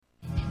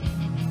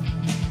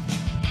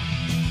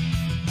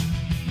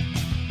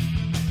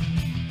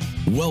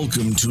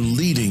Welcome to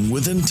Leading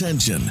with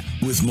Intention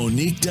with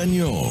Monique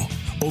Dagneau.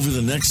 Over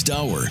the next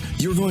hour,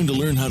 you're going to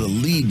learn how to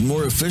lead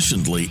more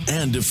efficiently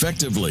and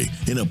effectively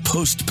in a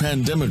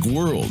post-pandemic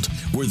world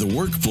where the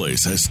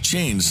workplace has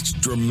changed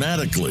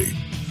dramatically.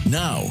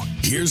 Now,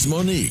 here's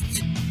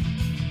Monique.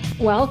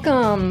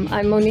 Welcome.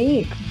 I'm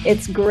Monique.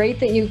 It's great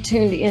that you've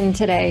tuned in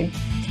today.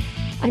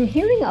 I'm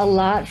hearing a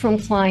lot from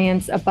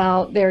clients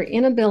about their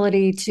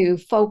inability to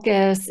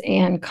focus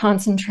and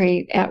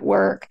concentrate at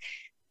work.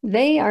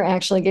 They are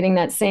actually getting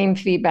that same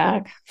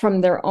feedback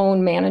from their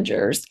own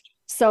managers.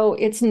 So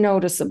it's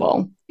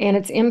noticeable and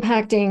it's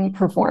impacting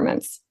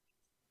performance.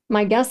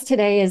 My guest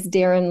today is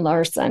Darren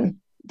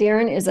Larson.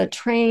 Darren is a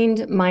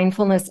trained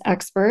mindfulness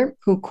expert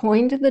who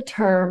coined the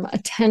term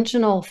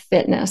attentional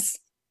fitness.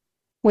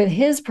 With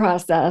his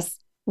process,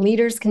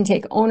 leaders can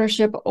take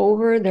ownership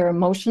over their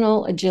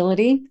emotional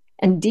agility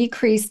and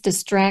decrease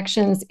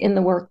distractions in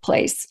the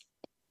workplace.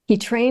 He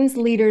trains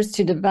leaders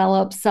to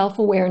develop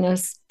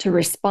self-awareness to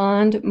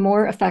respond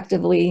more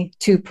effectively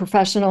to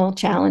professional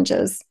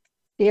challenges.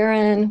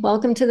 Darren,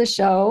 welcome to the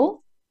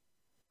show.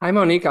 Hi,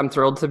 Monique. I'm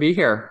thrilled to be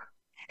here.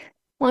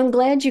 Well, I'm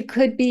glad you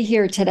could be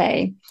here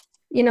today.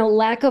 You know,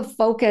 lack of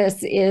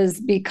focus is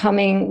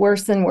becoming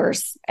worse and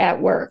worse at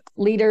work.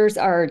 Leaders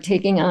are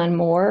taking on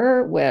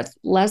more with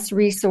less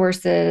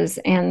resources,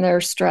 and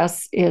their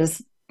stress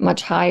is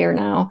much higher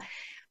now.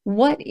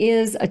 What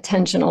is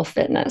attentional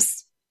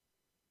fitness?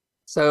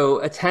 So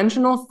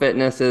attentional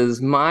fitness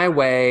is my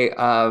way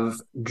of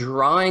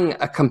drawing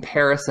a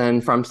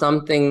comparison from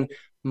something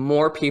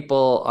more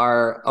people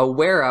are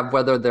aware of,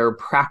 whether they're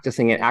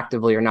practicing it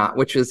actively or not,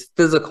 which is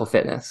physical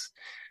fitness.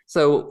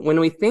 So when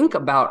we think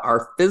about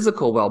our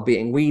physical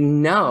well-being, we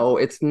know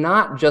it's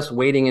not just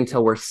waiting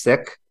until we're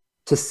sick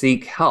to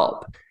seek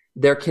help.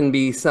 There can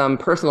be some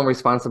personal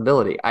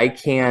responsibility. I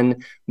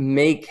can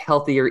make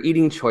healthier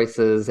eating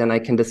choices and I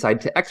can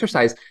decide to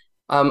exercise.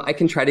 I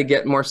can try to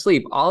get more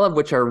sleep, all of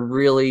which are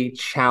really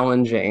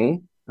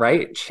challenging,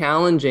 right?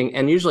 Challenging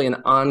and usually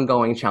an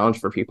ongoing challenge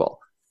for people.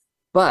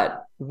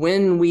 But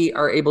when we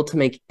are able to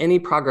make any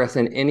progress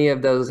in any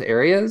of those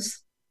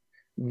areas,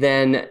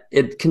 then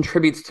it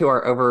contributes to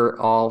our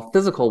overall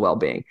physical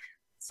well-being.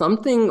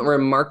 Something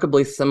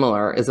remarkably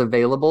similar is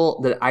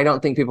available that I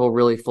don't think people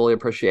really fully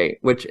appreciate,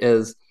 which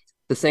is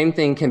the same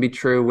thing can be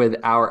true with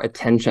our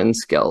attention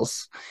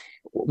skills.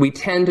 We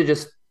tend to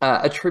just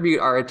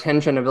attribute our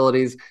attention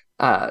abilities,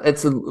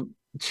 it's a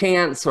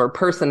chance or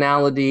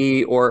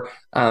personality, or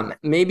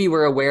maybe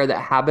we're aware that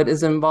habit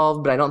is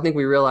involved, but I don't think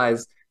we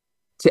realize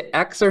to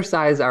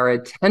exercise our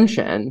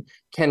attention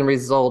can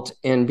result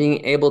in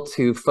being able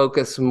to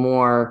focus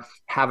more,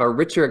 have a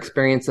richer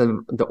experience of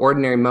the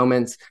ordinary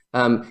moments,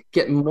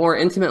 get more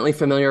intimately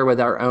familiar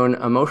with our own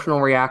emotional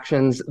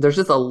reactions. There's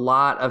just a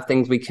lot of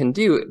things we can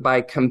do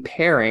by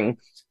comparing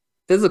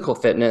physical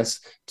fitness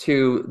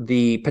to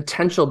the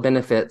potential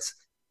benefits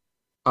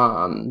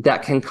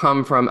that can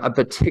come from a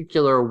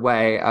particular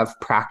way of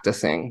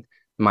practicing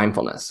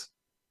mindfulness.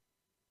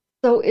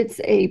 So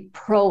it's a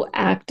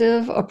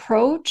proactive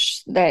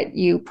approach that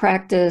you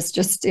practice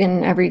just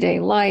in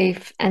everyday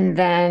life. And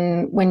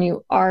then when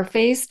you are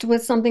faced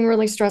with something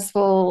really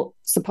stressful,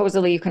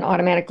 supposedly you can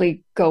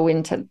automatically go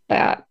into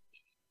that.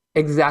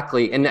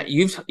 Exactly. And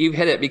you've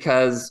hit it,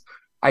 because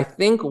I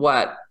think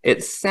what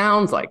it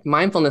sounds like,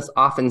 mindfulness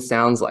often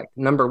sounds like,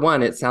 number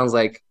one, it sounds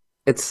like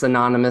it's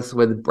synonymous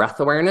with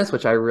breath awareness,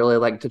 which I really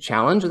like to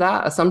challenge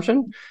that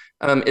assumption.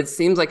 It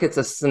seems like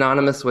it's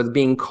synonymous with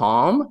being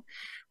calm.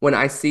 When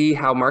I see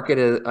how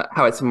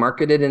it's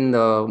marketed in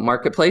the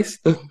marketplace,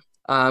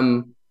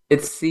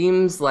 it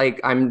seems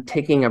like I'm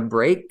taking a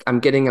break,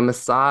 I'm getting a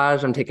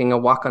massage, I'm taking a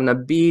walk on the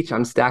beach,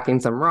 I'm stacking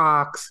some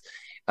rocks.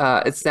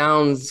 It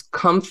sounds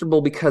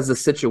comfortable because the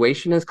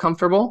situation is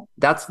comfortable.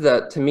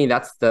 To me,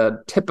 that's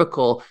the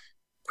typical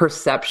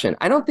perception.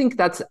 I don't think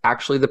that's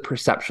actually the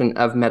perception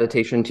of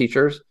meditation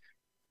teachers.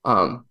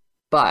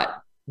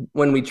 But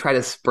when we try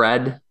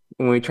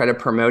to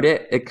promote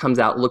it, it comes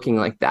out looking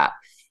like that.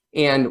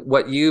 And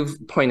what you've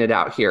pointed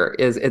out here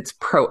is it's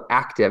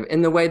proactive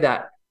in the way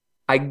that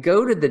I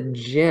go to the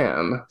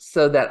gym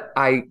so that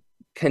I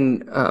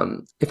can,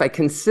 if I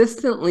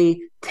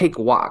consistently take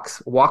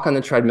walks, walk on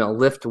the treadmill,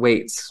 lift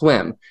weights,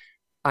 swim,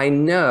 I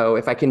know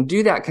if I can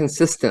do that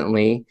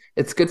consistently,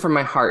 it's good for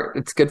my heart,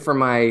 it's good for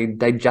my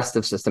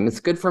digestive system, it's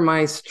good for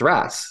my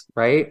stress,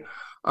 right?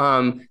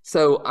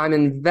 So I'm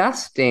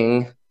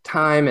investing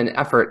time and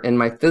effort in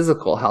my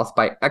physical health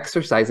by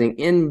exercising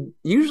in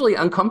usually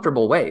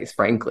uncomfortable ways,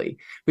 frankly.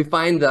 We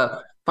find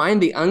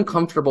the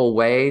uncomfortable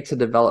way to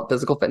develop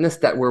physical fitness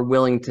that we're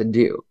willing to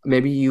do.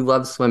 Maybe you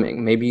love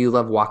swimming, maybe you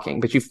love walking,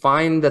 but you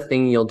find the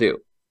thing you'll do.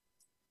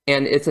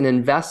 And it's an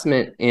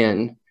investment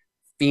in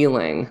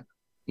feeling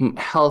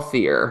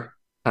healthier.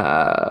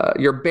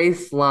 Your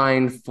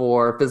baseline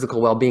for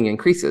physical well-being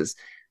increases.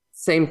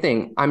 Same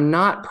thing. I'm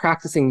not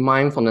practicing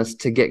mindfulness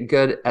to get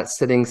good at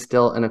sitting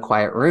still in a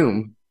quiet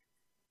room.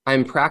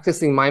 I'm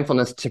practicing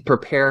mindfulness to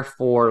prepare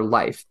for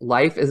life.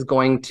 Life is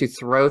going to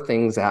throw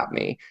things at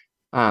me.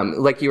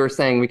 Like you were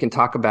saying, we can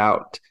talk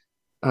about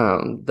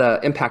the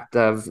impact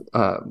of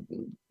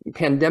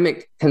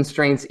pandemic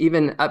constraints,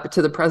 even up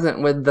to the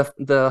present with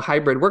the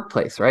hybrid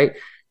workplace, right?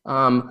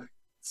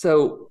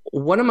 So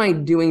what am I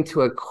doing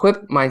to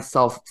equip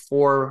myself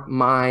for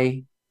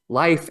my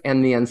life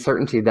and the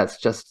uncertainty that's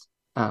just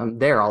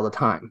there all the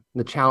time,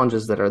 the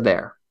challenges that are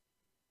there?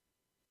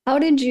 How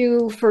did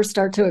you first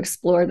start to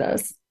explore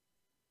this?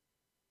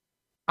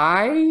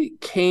 I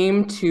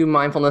came to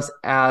mindfulness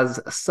as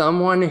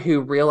someone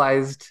who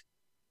realized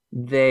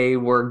they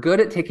were good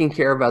at taking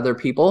care of other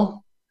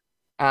people.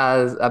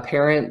 As a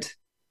parent,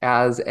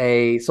 as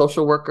a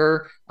social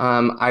worker,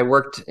 I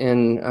worked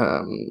in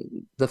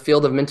the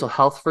field of mental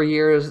health for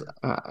years,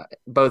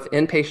 both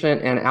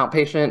inpatient and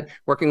outpatient,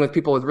 working with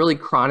people with really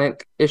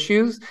chronic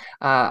issues.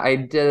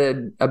 I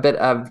did a bit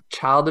of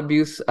child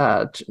abuse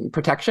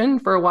protection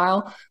for a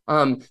while.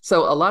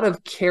 So a lot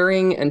of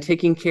caring and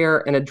taking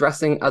care and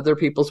addressing other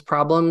people's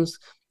problems.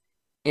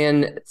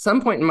 And at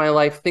some point in my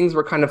life, things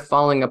were kind of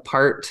falling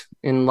apart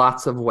in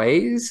lots of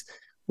ways.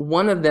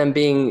 One of them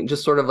being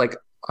just sort of like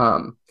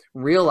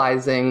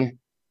realizing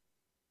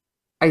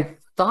I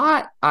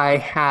thought I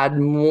had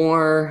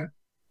more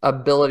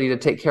ability to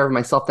take care of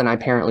myself than I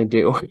apparently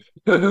do.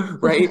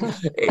 Right.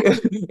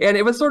 And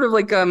it was sort of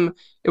like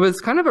it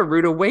was kind of a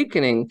rude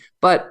awakening,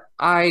 but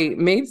I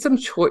made some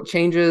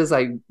changes.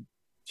 I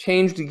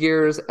changed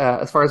gears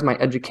as far as my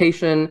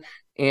education,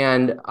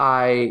 and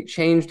I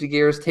changed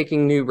gears,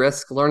 taking new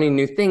risks, learning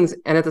new things.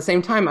 And at the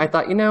same time, I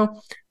thought,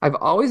 I've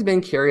always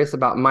been curious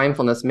about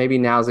mindfulness. Maybe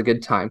now's a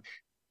good time.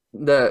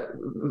 The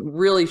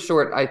really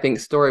short, I think,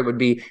 story would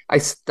be I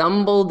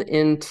stumbled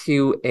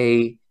into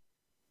a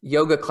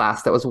yoga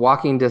class that was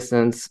walking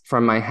distance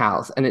from my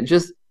house. And it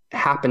just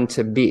happened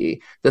to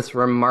be this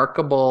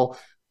remarkable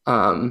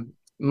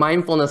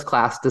mindfulness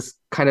class,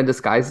 kind of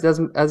disguised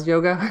as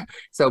yoga.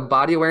 So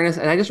body awareness.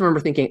 And I just remember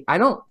thinking, I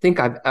don't think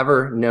I've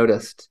ever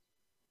noticed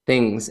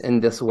things in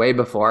this way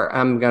before.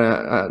 I'm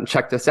going to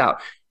check this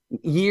out.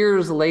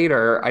 Years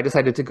later, I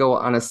decided to go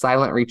on a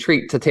silent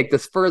retreat to take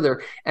this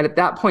further. And at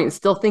that point,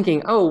 still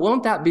thinking, oh,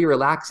 won't that be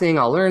relaxing?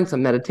 I'll learn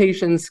some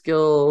meditation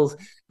skills.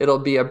 It'll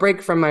be a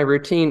break from my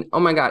routine.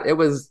 Oh my God, it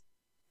was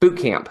boot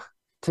camp.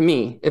 To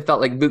me, it felt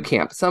like boot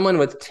camp. Someone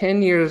with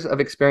 10 years of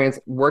experience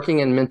working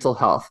in mental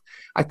health.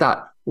 I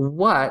thought,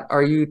 what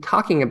are you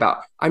talking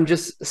about? I'm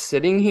just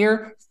sitting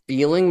here,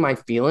 feeling my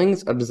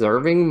feelings,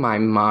 observing my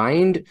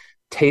mind,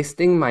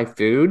 tasting my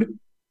food.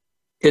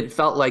 It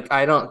felt like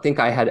I don't think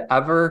I had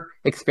ever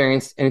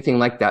experienced anything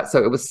like that.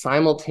 So it was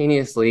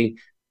simultaneously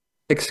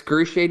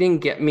excruciating,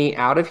 get me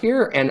out of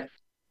here, and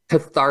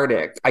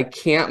cathartic. I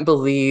can't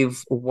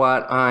believe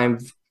what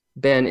I've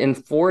been in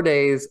 4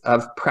 days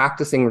of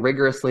practicing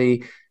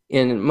rigorously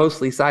in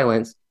mostly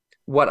silence,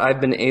 what I've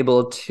been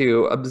able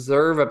to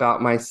observe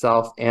about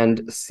myself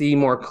and see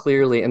more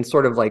clearly, and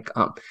sort of like,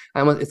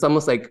 it's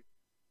almost like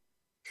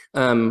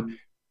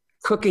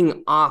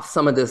cooking off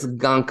some of this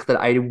gunk that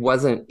I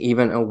wasn't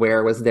even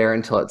aware was there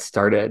until it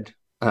started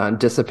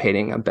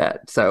dissipating a bit.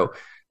 So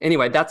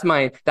anyway, that's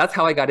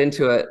how I got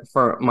into it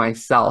for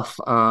myself.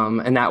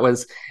 And that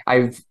was,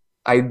 I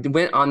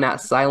went on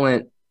that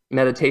silent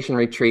meditation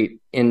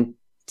retreat in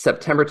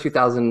September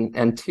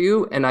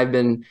 2002, and I've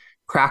been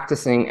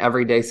practicing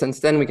every day since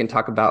then. We can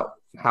talk about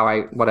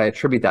what I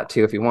attribute that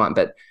to if you want,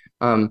 but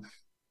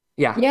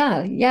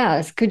yeah.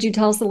 Yeah. Could you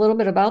tell us a little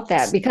bit about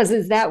that? Because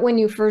is that when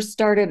you first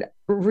started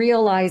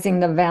realizing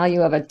the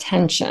value of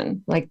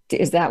attention? Like,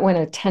 is that when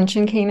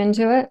attention came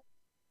into it?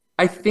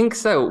 I think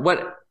so.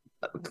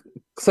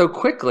 So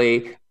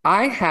quickly,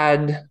 I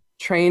had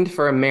trained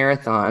for a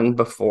marathon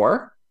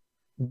before.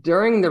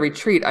 During the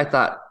retreat, I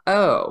thought,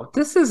 oh,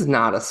 this is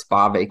not a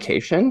spa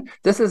vacation.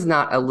 This is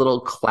not a little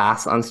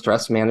class on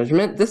stress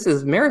management. This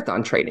is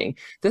marathon training.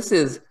 This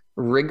is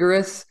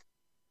rigorous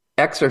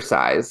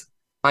exercise.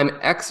 I'm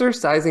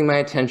exercising my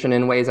attention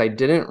in ways I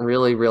didn't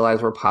really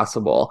realize were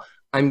possible.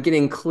 I'm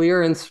getting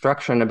clear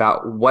instruction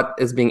about what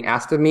is being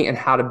asked of me and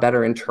how to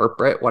better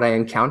interpret what I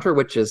encounter,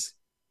 which is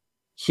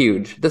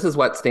huge. This is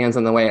what stands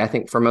in the way, I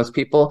think, for most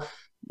people,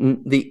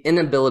 the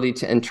inability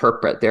to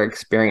interpret their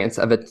experience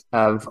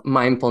of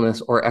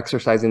mindfulness or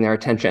exercising their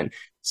attention.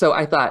 So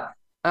I thought,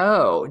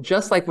 oh,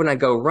 just like when I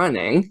go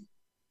running,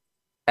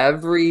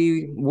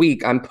 every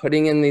week I'm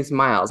putting in these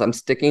miles. I'm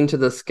sticking to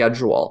the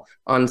schedule.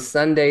 On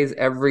Sundays,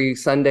 every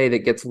Sunday that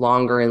gets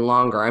longer and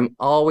longer, I'm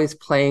always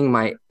playing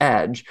my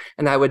edge.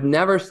 And I would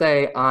never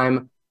say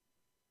I'm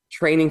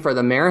training for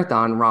the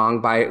marathon wrong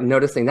by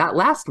noticing that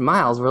last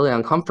mile is really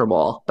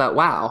uncomfortable. But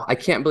wow, I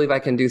can't believe I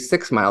can do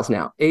 6 miles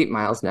now, 8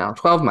 miles now,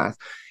 12 miles.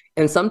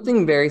 And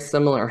something very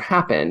similar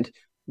happened,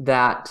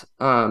 that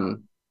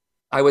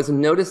I was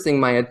noticing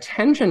my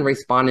attention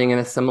responding in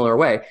a similar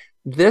way.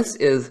 This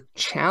is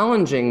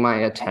challenging my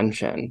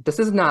attention. This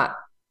is not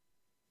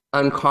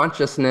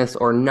unconsciousness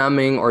or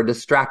numbing or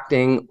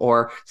distracting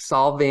or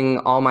solving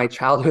all my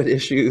childhood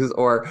issues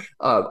or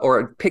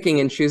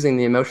picking and choosing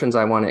the emotions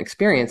I want to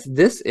experience.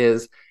 This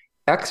is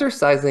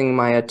exercising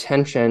my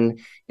attention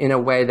in a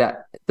way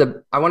that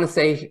I want to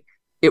say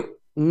it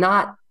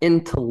not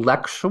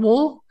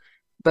intellectual,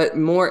 but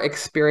more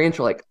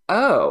experiential, like,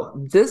 oh,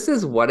 this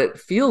is what it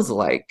feels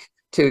like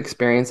to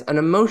experience an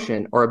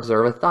emotion or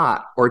observe a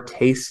thought or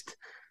taste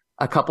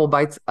a couple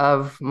bites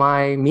of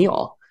my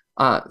meal.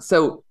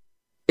 So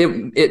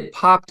it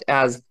popped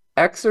as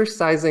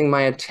exercising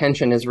my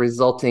attention is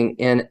resulting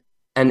in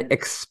an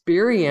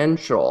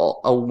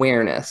experiential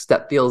awareness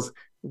that feels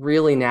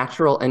really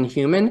natural and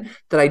human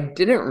that I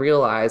didn't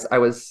realize I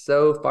was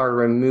so far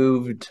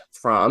removed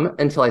from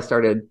until I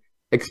started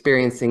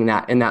experiencing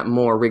that in that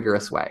more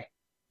rigorous way.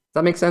 Does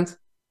that make sense?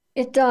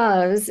 It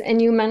does. And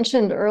you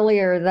mentioned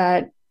earlier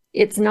that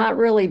it's not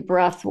really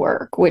breath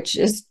work, which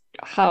is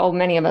how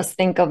many of us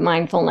think of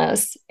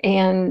mindfulness.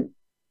 And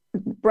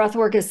breath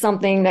work is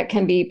something that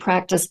can be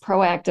practiced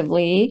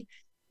proactively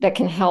that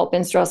can help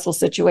in stressful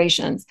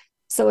situations.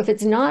 So if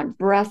it's not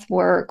breath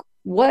work,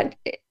 what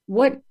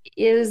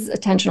is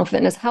attentional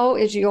fitness? How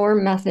is your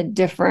method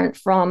different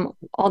from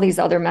all these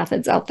other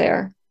methods out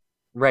there?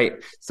 Right.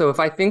 So if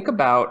I think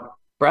about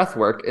breath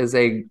work is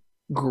a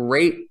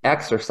great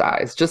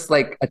exercise, just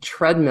like a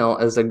treadmill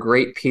is a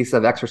great piece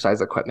of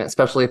exercise equipment,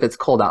 especially if it's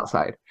cold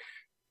outside,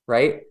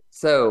 right?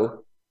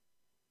 So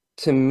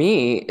to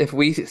me, if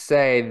we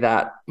say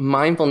that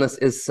mindfulness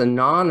is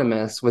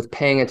synonymous with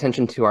paying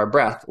attention to our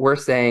breath, we're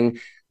saying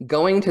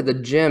going to the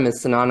gym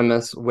is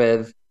synonymous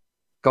with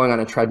going on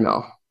a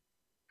treadmill.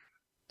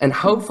 And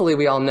hopefully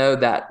we all know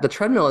that the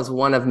treadmill is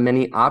one of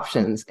many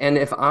options. And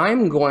if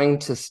I'm going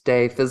to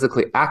stay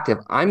physically active,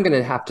 I'm going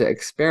to have to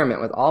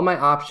experiment with all my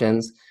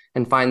options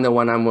and find the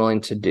one I'm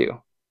willing to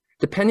do.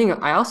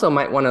 I also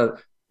might want to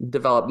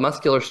develop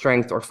muscular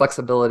strength or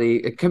flexibility.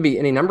 It could be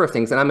any number of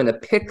things. And I'm going to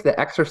pick the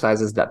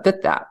exercises that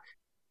fit that.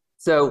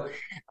 So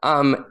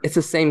it's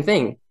the same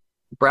thing.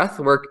 Breath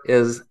work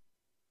is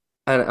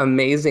an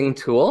amazing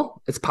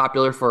tool. It's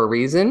popular for a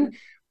reason,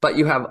 but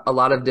you have a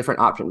lot of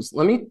different options.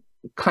 Let me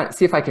kind of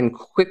see if I can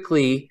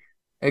quickly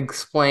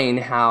explain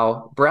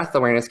how breath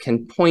awareness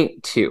can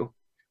point to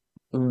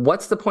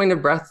what's the point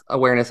of breath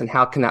awareness and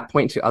how can that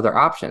point to other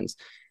options.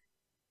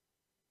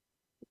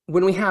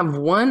 When we have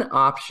one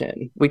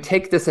option, we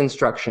take this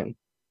instruction,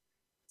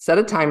 set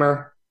a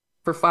timer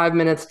for 5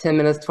 minutes, 10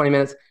 minutes, 20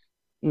 minutes.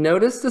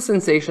 Notice the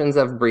sensations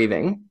of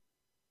breathing.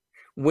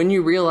 When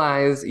you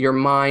realize your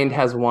mind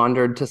has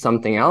wandered to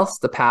something else,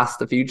 the past,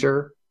 the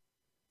future,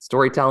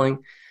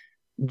 storytelling,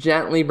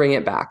 gently bring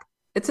it back.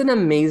 It's an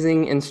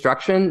amazing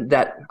instruction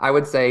that I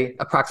would say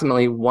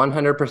approximately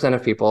 100%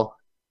 of people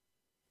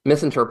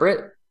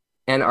misinterpret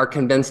and are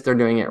convinced they're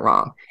doing it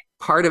wrong.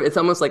 It's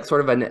almost like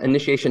sort of an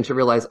initiation to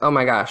realize, oh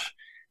my gosh,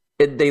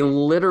 they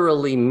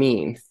literally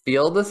mean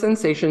feel the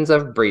sensations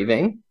of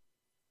breathing.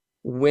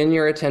 When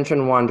your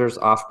attention wanders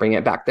off, bring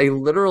it back. They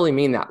literally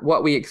mean that.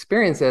 What we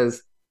experience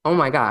is, oh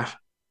my gosh,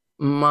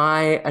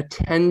 my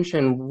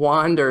attention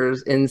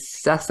wanders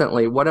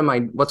incessantly.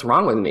 What's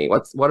wrong with me?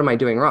 What am I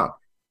doing wrong?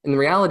 And the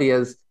reality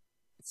is,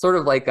 it's sort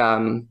of like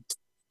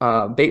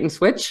bait and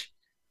switch.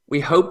 We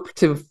hope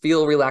to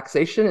feel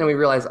relaxation and we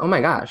realize, oh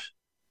my gosh,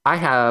 I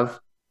have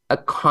a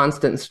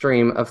constant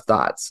stream of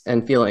thoughts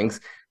and feelings.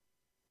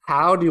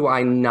 How do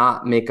I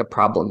not make a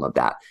problem of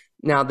that?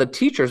 Now, the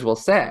teachers will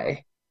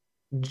say,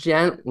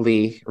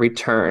 gently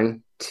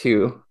return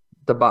to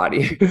the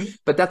body.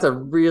 But that's a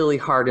really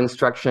hard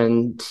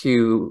instruction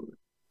to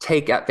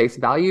take at face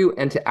value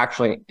and to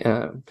actually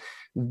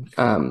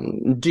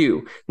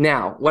do.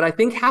 Now, what I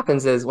think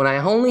happens is when I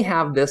only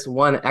have this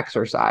one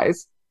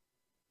exercise,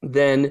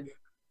 then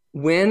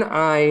when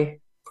I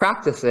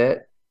practice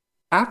it,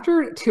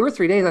 after 2 or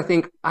 3 days, I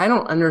think, I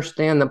don't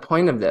understand the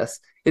point of this.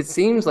 It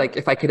seems like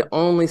if I could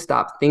only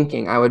stop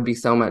thinking, I would be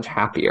so much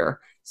happier.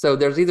 So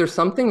there's either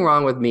something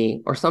wrong with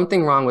me or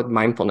something wrong with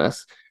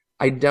mindfulness.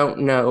 I don't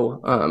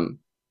know.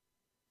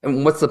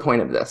 And what's the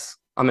point of this?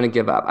 I'm going to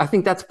give up. I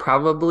think that's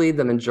probably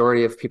the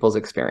majority of people's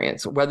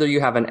experience, whether you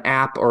have an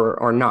app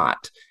or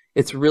not.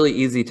 It's really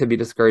easy to be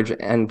discouraged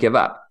and give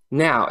up.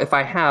 Now, if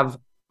I have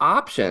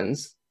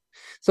options,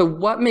 so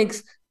what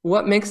makes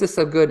this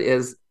so good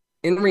is,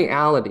 in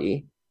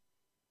reality,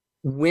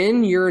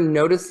 when you're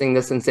noticing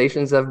the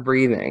sensations of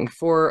breathing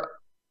for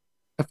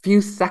a few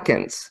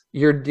seconds,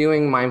 you're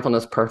doing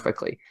mindfulness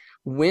perfectly.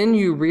 When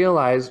you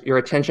realize your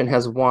attention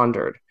has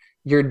wandered,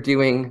 you're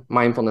doing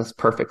mindfulness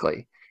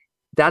perfectly.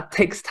 That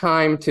takes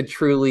time to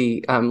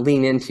truly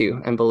lean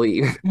into and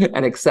believe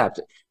and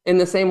accept. In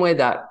the same way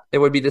that it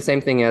would be the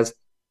same thing as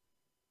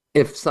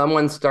if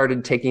someone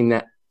started taking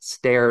the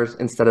stairs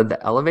instead of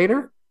the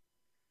elevator,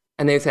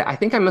 and they say, I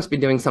think I must be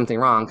doing something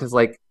wrong because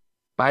like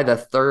by the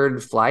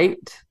third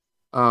flight,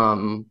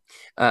 I'm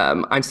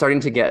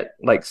starting to get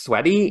like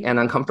sweaty and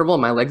uncomfortable.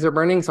 My legs are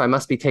burning, so I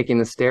must be taking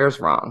the stairs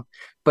wrong.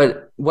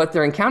 But what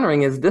they're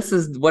encountering is this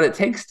is what it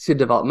takes to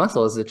develop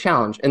muscle is a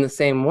challenge. In the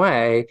same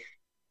way,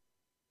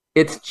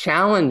 it's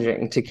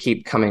challenging to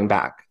keep coming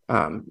back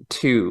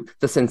to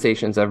the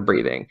sensations of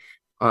breathing.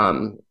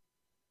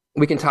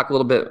 We can talk a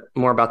little bit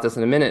more about this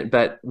in a minute,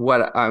 but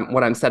what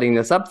I'm setting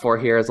this up for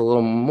here is a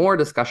little more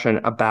discussion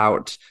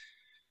about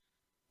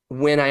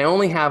when I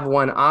only have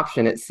one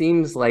option, it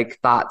seems like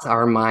thoughts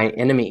are my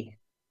enemy.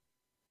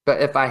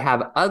 But if I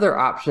have other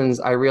options,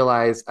 I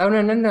realize, oh,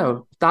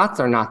 no, thoughts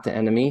are not the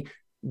enemy.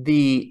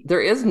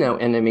 There is no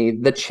enemy.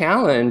 The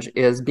challenge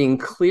is being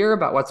clear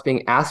about what's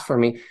being asked for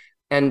me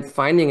and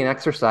finding an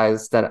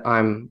exercise that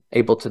I'm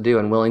able to do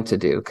and willing to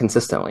do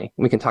consistently.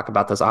 We can talk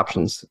about those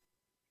options.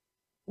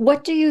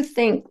 What do you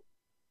think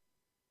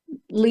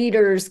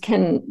leaders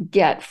can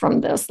get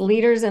from this?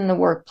 Leaders in the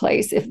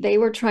workplace, if they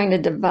were trying to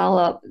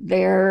develop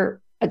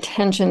their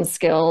attention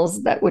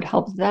skills that would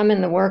help them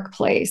in the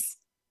workplace,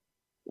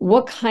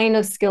 what kind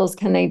of skills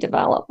can they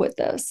develop with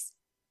this?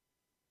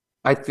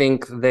 I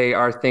think they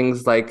are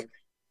things like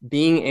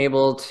being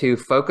able to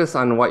focus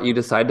on what you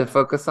decide to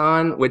focus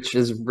on, which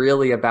is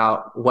really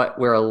about what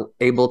we're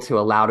able to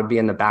allow to be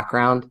in the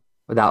background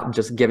without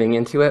just giving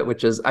into it,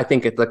 which is, I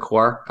think, at the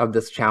core of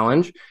this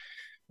challenge.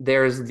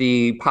 There's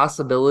the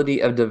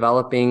possibility of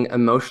developing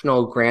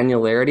emotional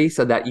granularity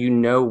so that you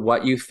know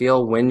what you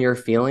feel when you're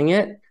feeling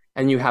it,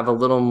 and you have a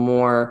little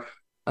more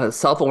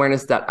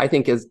self-awareness that I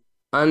think is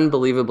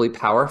unbelievably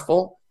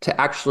powerful, to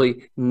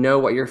actually know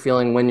what you're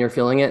feeling when you're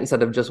feeling it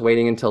instead of just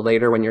waiting until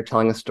later when you're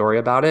telling a story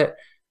about it.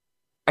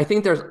 I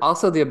think there's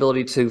also the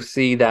ability to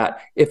see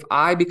that if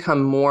I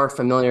become more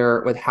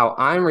familiar with how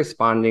I'm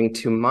responding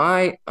to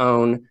my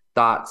own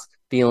thoughts,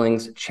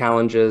 feelings,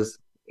 challenges,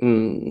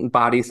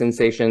 body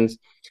sensations,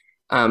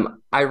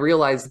 I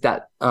realize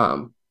that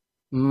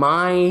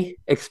my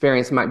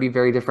experience might be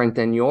very different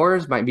than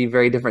yours, might be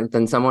very different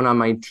than someone on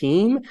my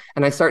team.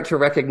 And I start to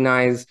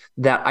recognize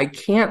that I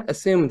can't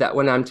assume that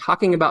when I'm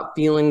talking about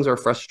feelings or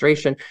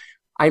frustration,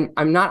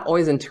 I'm not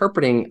always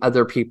interpreting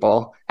other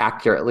people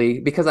accurately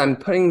because I'm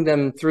putting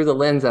them through the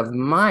lens of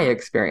my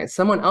experience.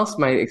 Someone else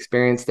might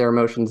experience their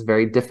emotions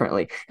very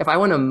differently. If I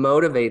want to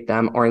motivate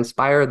them or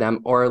inspire them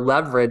or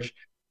leverage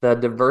the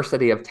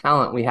diversity of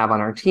talent we have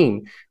on our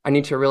team, I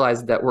need to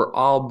realize that we're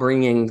all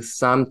bringing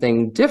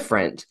something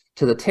different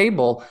to the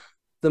table.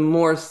 The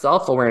more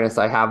self-awareness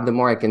I have, the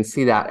more I can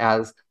see that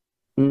as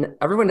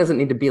everyone doesn't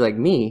need to be like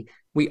me.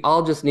 We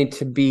all just need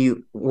to be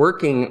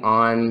working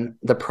on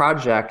the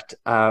project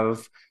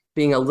of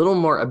being a little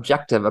more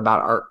objective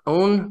about our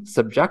own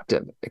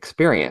subjective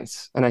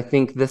experience. And I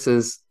think this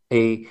is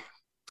a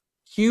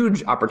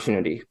huge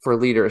opportunity for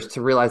leaders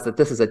to realize that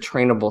this is a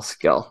trainable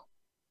skill.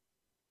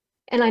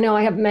 And I know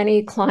I have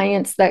many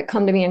clients that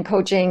come to me in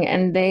coaching,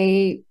 and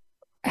they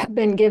have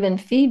been given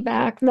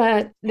feedback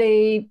that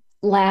they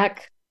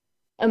lack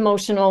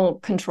emotional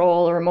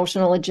control or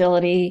emotional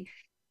agility,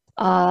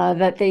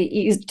 that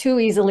they too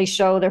easily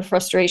show their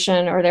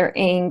frustration or their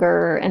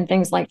anger and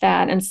things like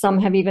that. And some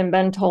have even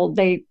been told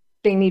they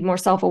need more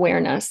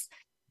self-awareness.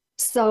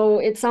 So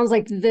it sounds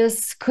like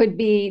this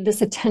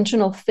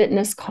attentional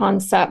fitness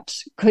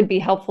concept could be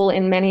helpful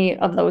in many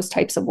of those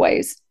types of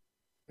ways.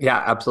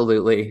 Yeah,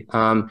 absolutely.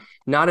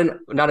 Not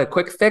a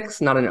quick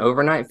fix, not an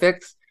overnight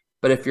fix,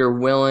 but if you're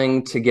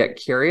willing to get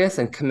curious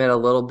and commit a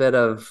little bit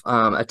of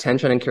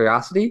attention and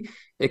curiosity,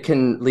 it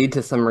can lead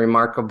to some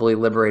remarkably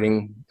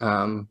liberating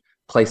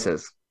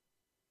places.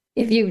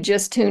 If you've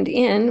just tuned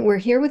in, we're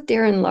here with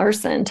Darren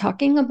Larson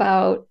talking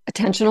about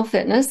attentional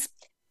fitness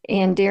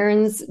and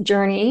Darren's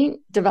journey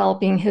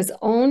developing his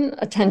own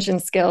attention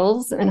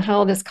skills and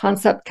how this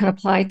concept can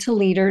apply to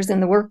leaders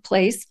in the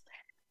workplace.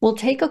 We'll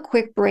take a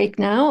quick break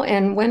now,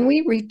 and when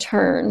we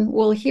return,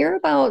 we'll hear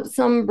about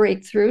some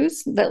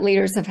breakthroughs that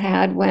leaders have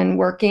had when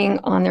working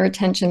on their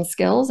attention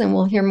skills, and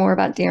we'll hear more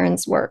about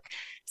Darren's work.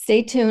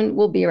 Stay tuned.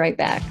 We'll be right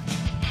back.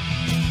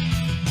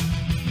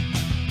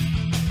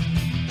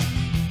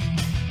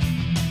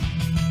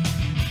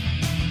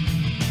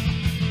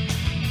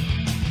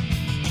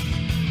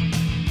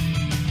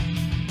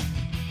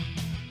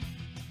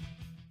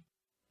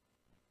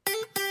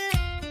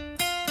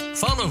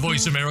 Follow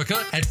Voice America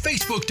at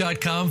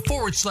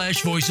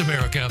facebook.com/Voice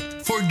America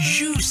for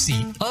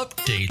juicy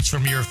updates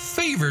from your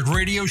favorite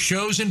radio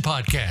shows and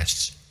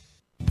podcasts.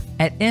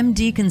 At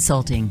MD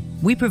Consulting,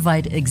 we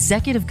provide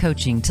executive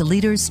coaching to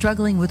leaders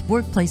struggling with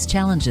workplace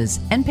challenges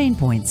and pain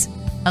points.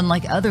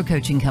 Unlike other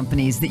coaching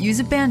companies that use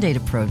a Band-Aid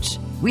approach,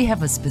 we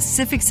have a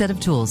specific set of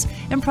tools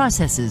and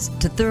processes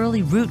to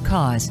thoroughly root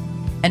cause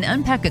and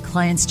unpack a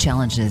client's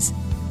challenges.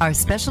 Our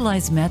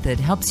specialized method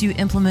helps you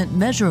implement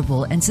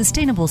measurable and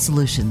sustainable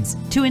solutions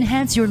to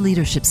enhance your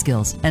leadership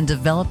skills and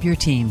develop your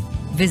team.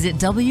 Visit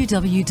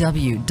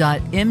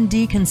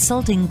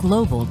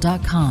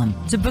www.mdconsultingglobal.com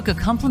to book a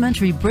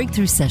complimentary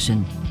breakthrough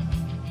session.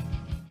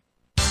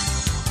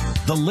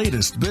 The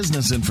latest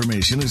business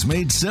information is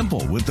made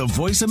simple with the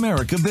Voice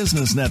America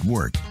Business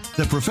Network.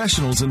 The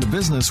professionals in the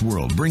business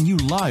world bring you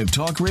live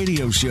talk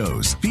radio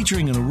shows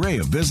featuring an array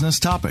of business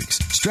topics,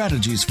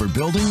 strategies for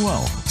building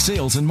wealth,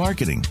 sales and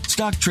marketing,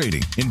 stock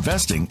trading,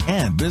 investing,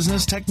 and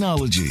business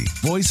technology.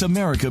 Voice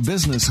America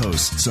Business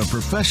hosts are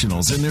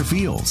professionals in their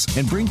fields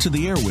and bring to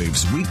the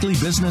airwaves weekly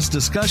business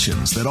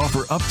discussions that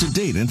offer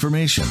up-to-date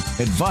information,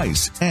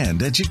 advice,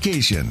 and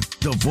education.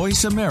 The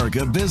Voice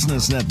America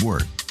Business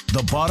Network.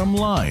 The bottom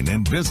line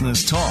in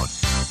business talk.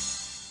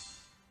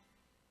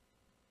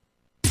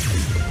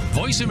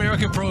 Voice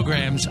America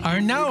programs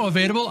are now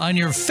available on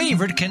your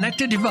favorite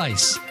connected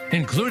device.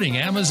 including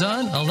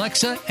Amazon,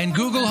 Alexa, and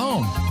Google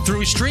Home.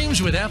 Through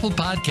streams with Apple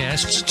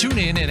Podcasts,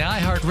 TuneIn, and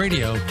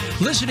iHeartRadio,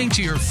 listening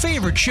to your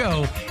favorite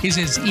show is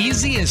as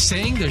easy as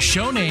saying the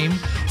show name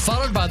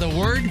followed by the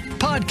word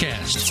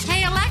podcast.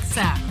 Hey,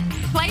 Alexa,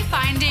 play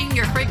Finding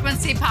Your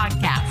Frequency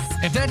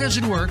podcast. If that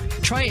doesn't work,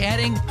 try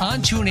adding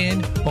on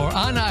TuneIn or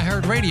on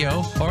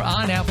iHeartRadio or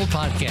on Apple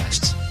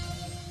Podcasts.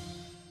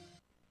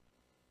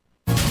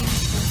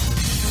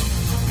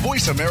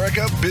 Voice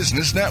America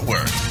Business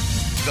Network,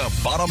 the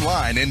bottom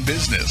line in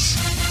business.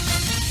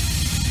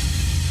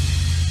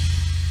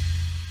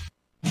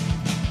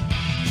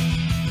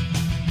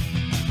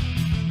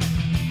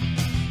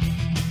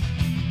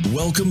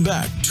 Welcome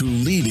back to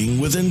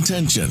Leading with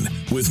Intention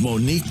with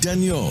Monique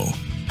Dagneau.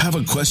 Have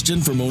a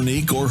question for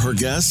Monique or her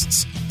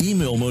guests?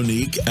 Email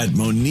Monique at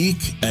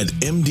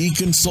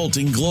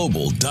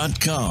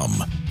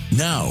monique@mdconsultingglobal.com.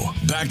 Now,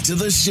 back to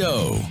the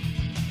show.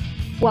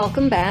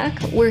 Welcome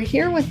back. We're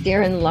here with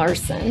Darren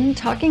Larson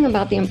talking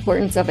about the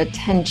importance of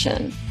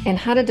attention and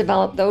how to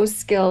develop those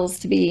skills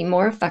to be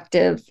more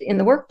effective in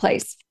the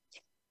workplace.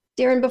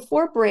 Darren,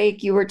 before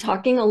break, you were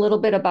talking a little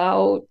bit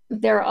about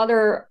there are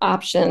other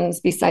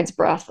options besides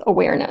breath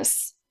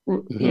awareness,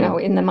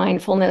 in the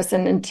mindfulness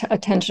and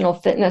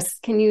attentional fitness.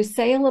 Can you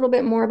say a little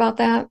bit more about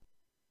that?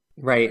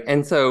 Right.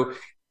 And so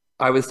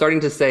I was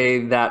starting to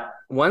say that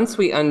once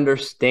we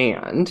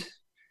understand,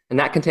 and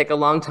that can take a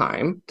long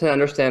time to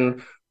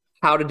understand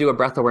how to do a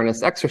breath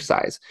awareness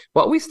exercise,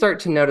 what we start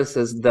to notice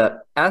is the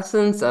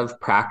essence of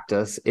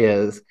practice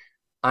is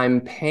I'm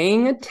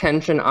paying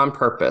attention on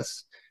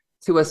purpose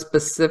to a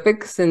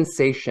specific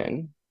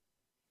sensation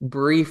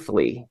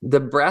briefly. The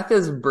breath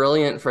is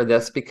brilliant for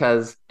this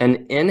because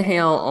an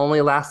inhale only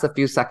lasts a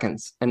few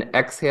seconds. An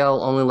exhale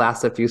only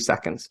lasts a few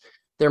seconds.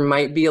 There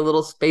might be a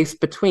little space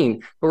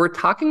between, but we're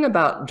talking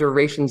about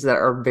durations that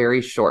are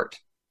very short,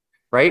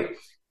 right?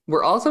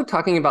 We're also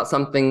talking about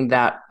something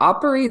that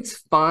operates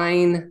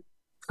fine,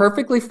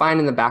 perfectly fine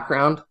in the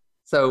background.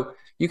 So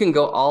you can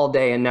go all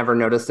day and never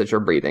notice that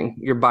you're breathing.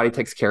 Your body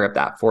takes care of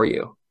that for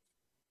you.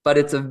 But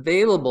it's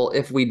available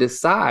if we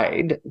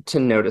decide to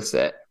notice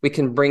it. We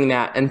can bring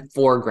that and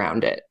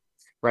foreground it,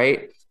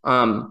 right?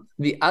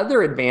 The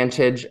other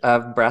advantage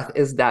of breath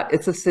is that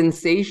it's a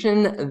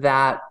sensation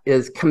that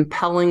is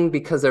compelling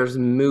because there's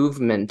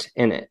movement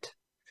in it.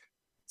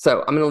 So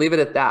I'm going to leave it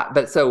at that.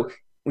 But so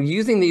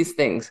using these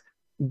things,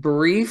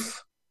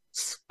 brief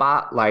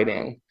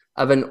spotlighting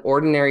of an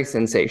ordinary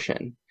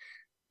sensation,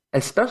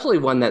 especially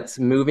one that's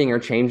moving or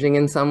changing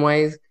in some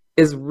ways,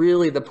 is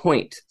really the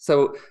point.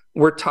 So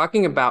we're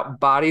talking about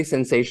body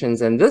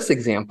sensations in this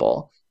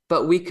example,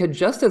 but we could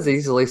just as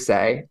easily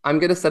say, I'm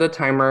going to set a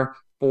timer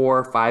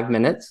for 5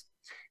 minutes,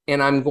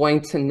 and I'm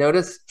going to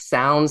notice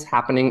sounds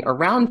happening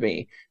around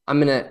me. I'm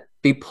going to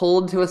be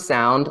pulled to a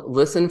sound,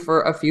 listen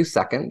for a few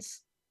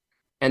seconds,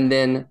 and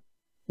then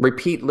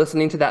repeat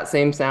listening to that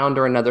same sound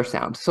or another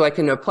sound. So I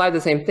can apply the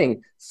same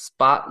thing,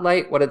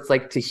 spotlight what it's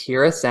like to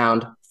hear a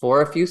sound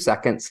for a few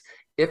seconds.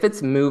 If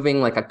it's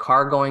moving like a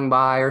car going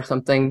by or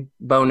something,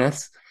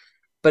 bonus,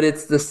 but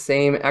it's the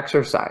same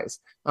exercise.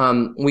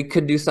 We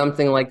could do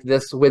something like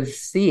this with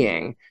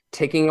seeing,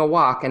 taking a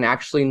walk and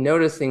actually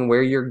noticing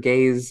where your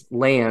gaze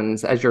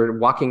lands as you're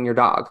walking your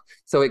dog.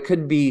 So it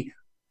could be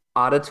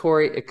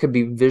auditory, it could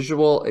be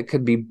visual, it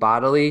could be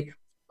bodily.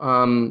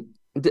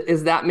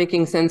 Is that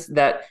making sense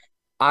that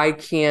I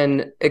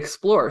can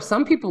explore?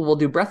 Some people will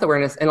do breath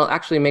awareness and it'll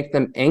actually make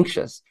them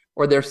anxious,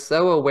 or they're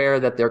so aware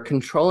that they're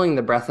controlling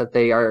the breath that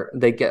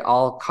they get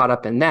all caught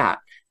up in that.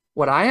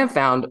 What I have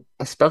found,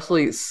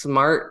 especially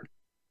smart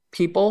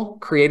people,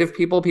 creative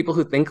people, people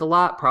who think a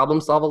lot,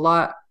 problem solve a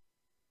lot,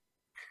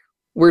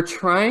 we're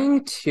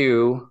trying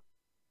to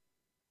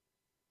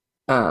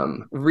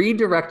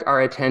redirect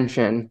our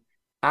attention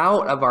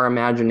out of our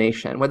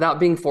imagination without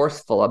being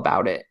forceful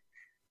about it.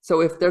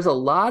 So if there's a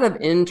lot of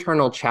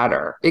internal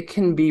chatter, it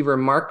can be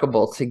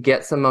remarkable to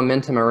get some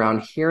momentum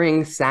around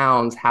hearing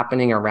sounds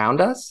happening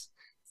around us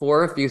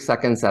for a few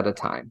seconds at a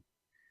time.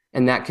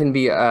 And that can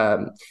be,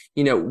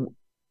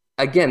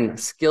 again,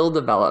 skill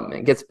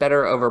development gets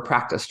better over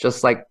practice,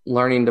 just like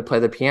learning to play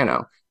the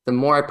piano. The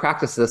more I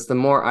practice this, the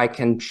more I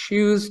can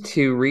choose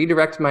to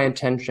redirect my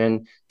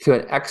attention to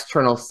an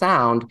external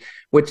sound,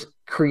 which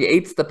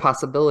creates the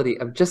possibility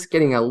of just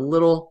getting a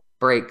little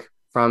break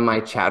from my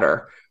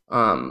chatter.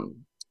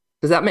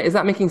 Is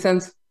that making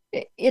sense?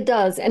 It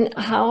does. And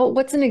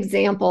what's an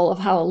example of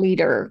how a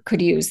leader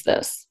could use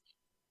this?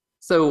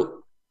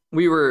 So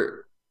we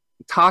were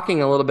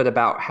talking a little bit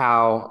about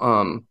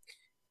how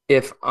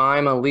if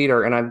I'm a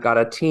leader and I've got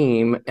a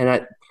team,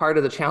 and part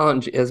of the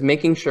challenge is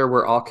making sure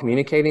we're all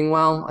communicating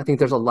well. I think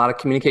there's a lot of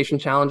communication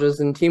challenges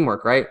in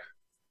teamwork, right?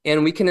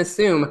 And we can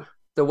assume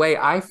the way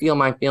I feel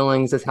my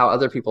feelings is how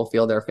other people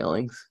feel their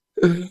feelings.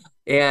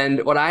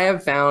 And what I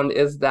have found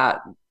is that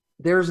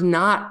there's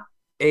not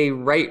a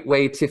right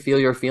way to feel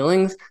your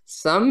feelings.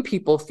 Some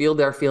people feel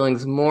their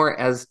feelings more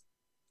as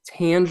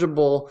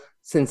tangible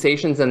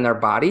sensations in their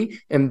body,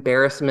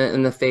 embarrassment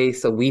in the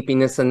face, a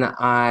weepiness in the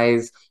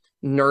eyes,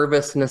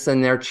 nervousness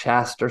in their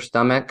chest or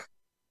stomach.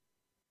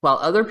 While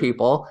other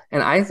people,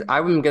 and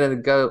I'm going to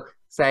go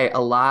say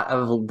a lot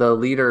of the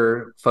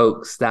leader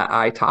folks that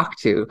I talk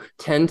to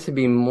tend to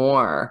be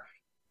more,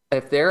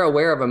 if they're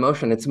aware of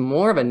emotion, it's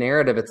more of a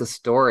narrative. It's a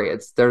story.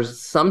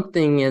 There's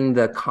something in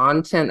the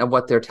content of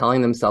what they're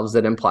telling themselves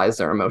that implies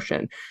their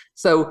emotion.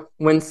 So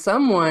when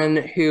someone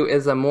who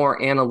is has a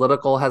more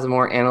analytical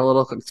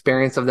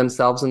experience of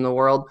themselves in the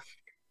world,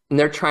 and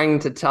they're trying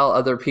to tell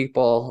other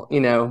people,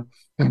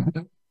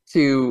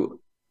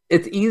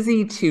 it's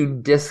easy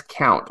to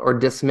discount or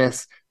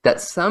dismiss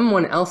that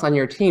someone else on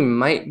your team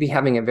might be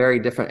having a very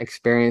different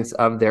experience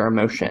of their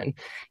emotion.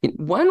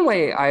 One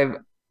way I've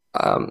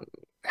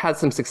had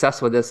some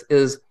success with this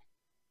is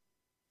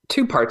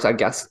two parts, I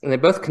guess, and they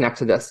both connect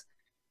to this.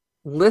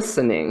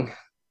 Listening.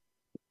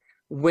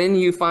 When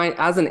you find,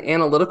 as an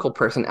analytical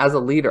person, as a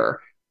leader,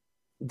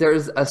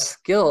 there's a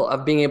skill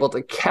of being able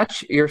to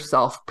catch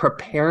yourself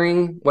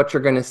preparing what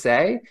you're going to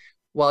say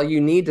while you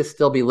need to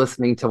still be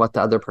listening to what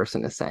the other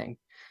person is saying.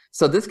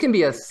 So this can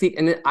be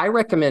and I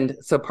recommend,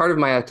 so part of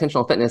my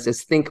attentional fitness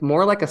is think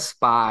more like a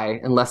spy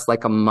and less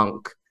like a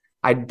monk.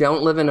 I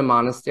don't live in a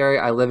monastery.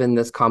 I live in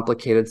this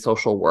complicated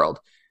social world.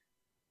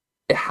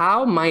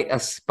 How might a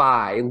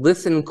spy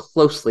listen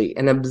closely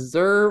and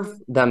observe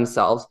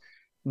themselves?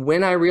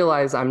 When I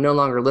realize I'm no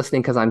longer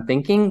listening because I'm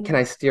thinking, can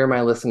I steer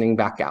my listening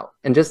back out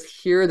and just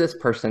hear this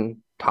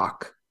person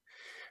talk?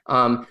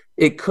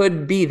 It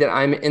could be that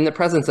I'm in the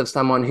presence of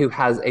someone who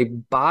has a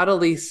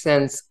bodily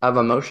sense of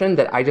emotion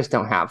that I just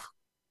don't have.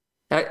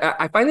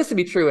 I find this to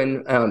be true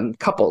in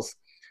couples.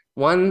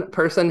 One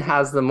person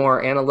has the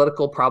more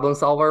analytical problem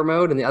solver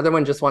mode, and the other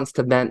one just wants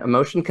to vent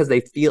emotion because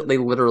they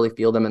literally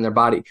feel them in their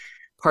body.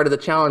 Part of the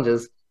challenge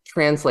is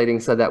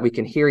translating so that we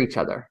can hear each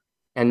other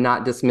and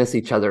not dismiss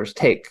each other's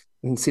take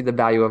and see the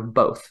value of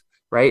both,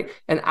 right?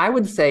 And I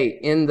would say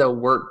in the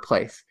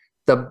workplace,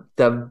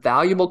 the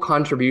valuable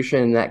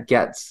contribution that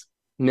gets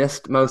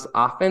missed most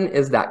often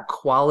is that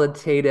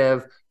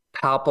qualitative,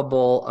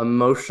 palpable,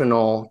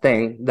 emotional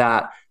thing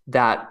that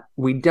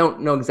we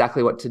don't know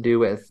exactly what to do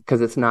with because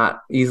it's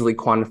not easily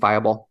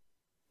quantifiable.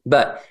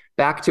 But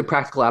back to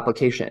practical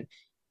application.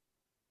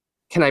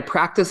 Can I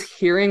practice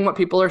hearing what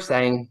people are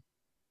saying?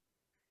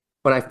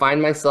 When I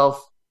find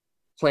myself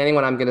planning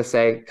what I'm going to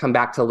say, come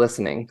back to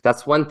listening.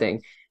 That's one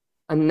thing.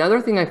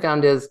 Another thing I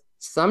found is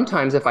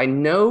sometimes if I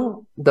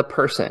know the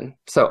person,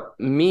 so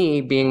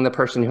me being the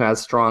person who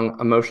has strong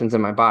emotions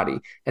in my body,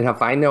 and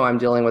if I know I'm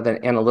dealing with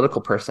an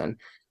analytical person,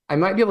 I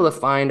might be able to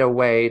find a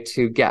way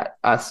to get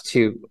us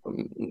to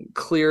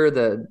clear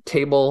the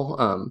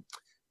table.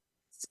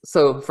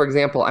 So for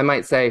example, I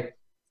might say,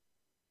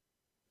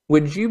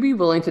 would you be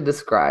willing to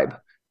describe,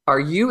 are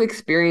you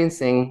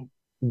experiencing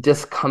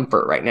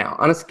discomfort right now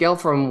on a scale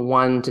from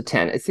 1 to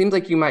 10? It seems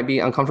like you might be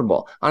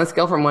uncomfortable. On a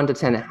scale from 1 to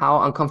 10,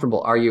 how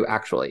uncomfortable are you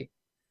actually?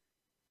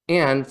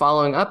 And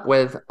following up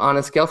with, on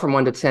a scale from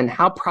 1 to 10,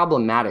 how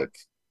problematic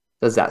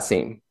does that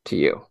seem to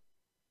you?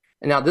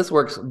 And now this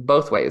works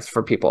both ways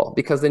for people,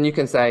 because then you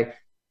can say,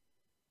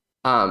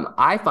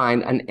 I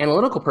find an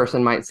analytical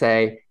person might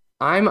say,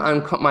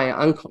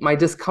 my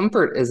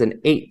discomfort is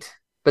an 8,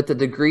 but the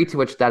degree to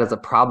which that is a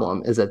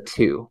problem is a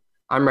 2.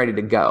 I'm ready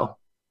to go.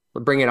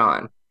 Bring it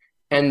on.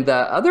 And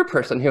the other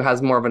person who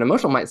has more of an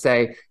emotional might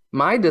say,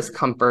 my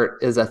discomfort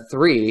is a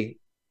 3,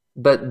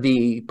 but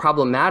the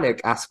problematic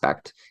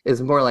aspect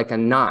is more like a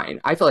 9.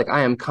 I feel like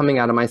I am coming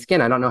out of my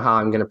skin. I don't know how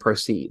I'm going to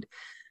proceed,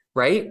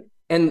 right?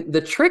 And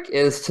the trick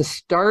is to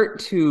start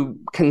to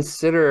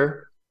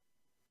consider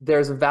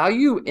there's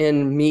value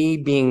in me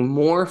being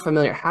more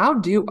familiar. How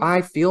do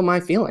I feel my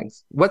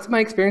feelings? What's my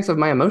experience of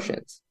my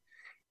emotions?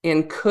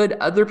 And could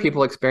other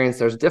people experience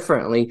theirs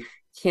differently?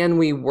 Can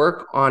we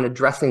work on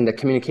addressing the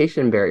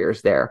communication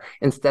barriers there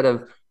instead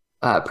of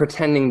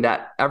pretending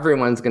that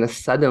everyone's going to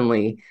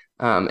suddenly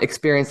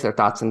experience their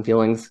thoughts and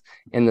feelings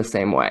in the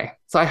same way?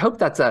 So I hope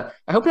that's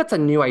a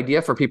new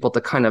idea for people to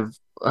kind of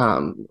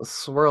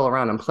swirl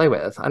around and play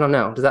with. I don't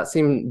know. Does that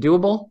seem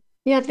doable?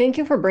 Yeah, thank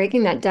you for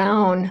breaking that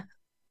down.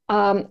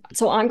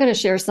 So I'm going to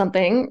share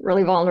something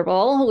really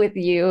vulnerable with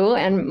you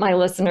and my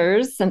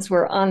listeners since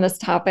we're on this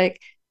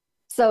topic.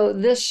 So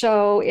this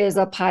show is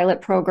a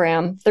pilot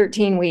program.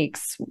 13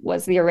 weeks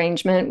was the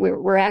arrangement.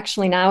 We're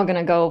actually now going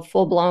to go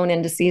full blown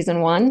into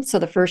season 1, so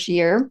the first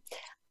year.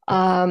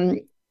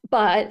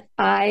 But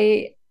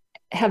I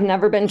have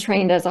never been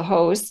trained as a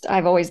host.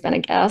 I've always been a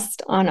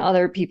guest on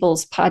other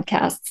people's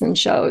podcasts and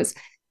shows.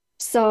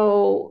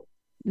 So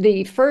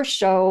the first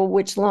show,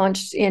 which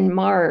launched in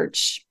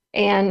March,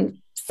 and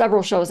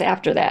several shows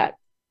after that,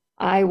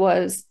 I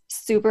was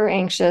super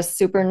anxious,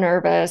 super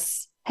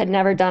nervous, had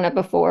never done it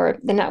before.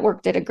 The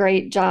network did a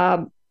great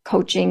job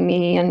coaching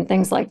me and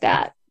things like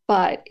that,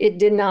 but it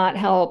did not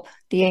help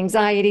the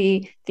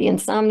anxiety, the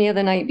insomnia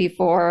the night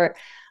before.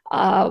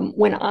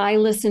 When I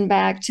listened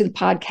back to the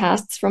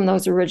podcasts from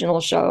those original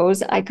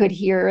shows, I could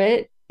hear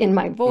it in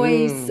my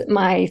voice.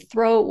 My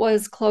throat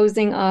was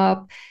closing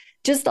up,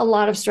 just a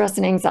lot of stress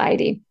and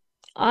anxiety.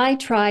 I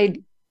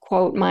tried,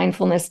 quote,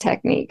 mindfulness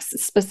techniques,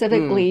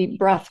 specifically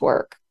breath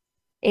work.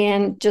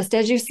 And just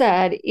as you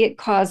said, it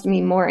caused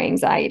me more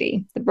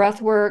anxiety. The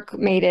breath work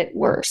made it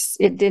worse.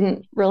 It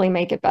didn't really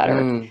make it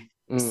better.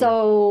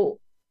 So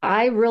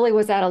I really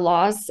was at a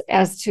loss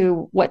as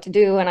to what to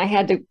do. And I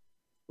had to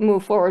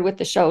move forward with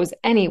the shows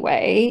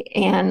anyway.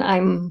 And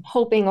I'm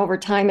hoping over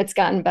time it's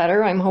gotten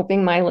better. I'm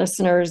hoping my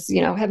listeners,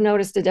 have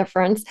noticed a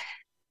difference.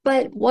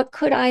 But what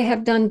could I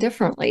have done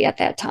differently at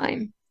that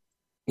time?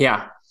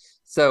 Yeah.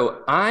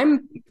 So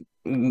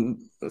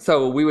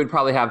we would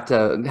probably have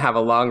to have a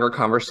longer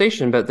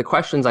conversation, but the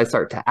questions I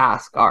start to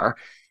ask are,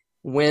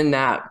 when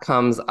that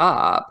comes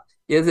up,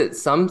 is it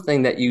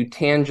something that you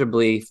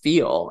tangibly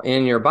feel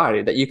in your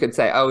body that you could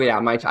say, oh yeah,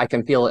 I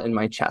can feel it in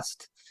my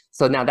chest?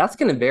 So now that's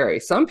going to vary.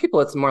 Some people,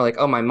 it's more like,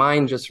 oh, my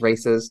mind just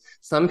races.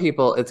 Some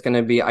people, it's going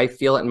to be, I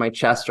feel it in my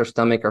chest or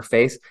stomach or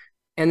face.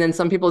 And then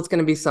some people, it's going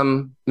to be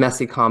some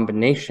messy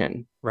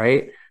combination,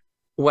 right?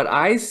 What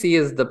I see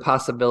as the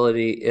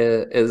possibility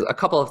is a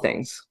couple of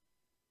things.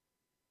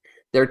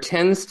 There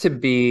tends to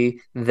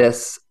be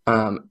this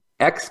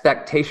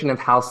expectation of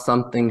how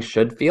something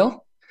should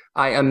feel.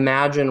 I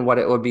imagine what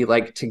it would be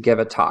like to give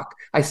a talk.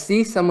 I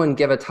see someone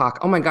give a talk.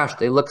 Oh my gosh,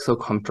 they look so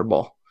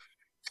comfortable.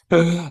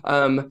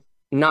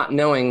 Not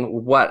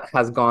knowing what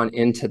has gone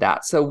into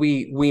that. So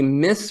we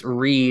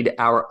misread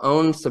our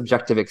own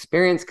subjective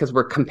experience because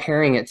we're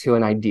comparing it to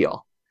an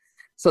ideal.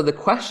 So the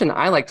question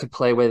I like to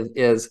play with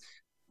is,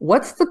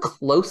 what's the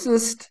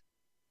closest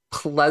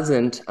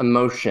pleasant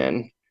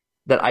emotion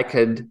that I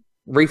could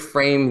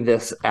reframe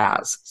this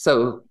as?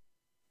 So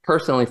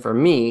personally for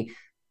me,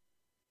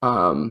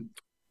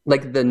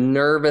 like the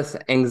nervous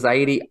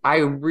anxiety,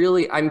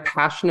 I'm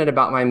passionate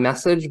about my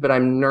message, but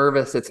I'm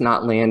nervous it's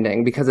not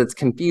landing because it's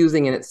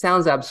confusing and it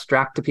sounds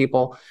abstract to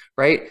people,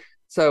 right?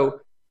 So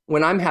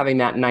when I'm having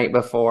that night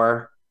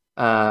before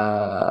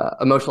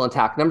emotional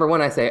attack, number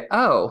one, I say,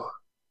 oh,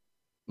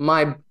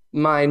 my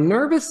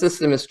nervous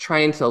system is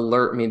trying to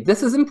alert me.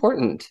 This is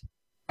important.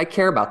 I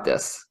care about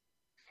this.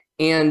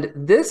 And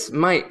this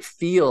might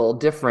feel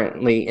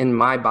differently in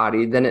my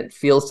body than it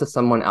feels to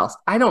someone else.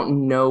 I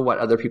don't know what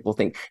other people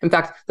think. In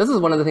fact, this is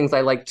one of the things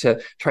I like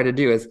to try to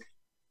do is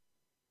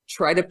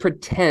try to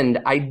pretend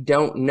I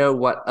don't know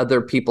what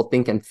other people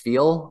think and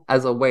feel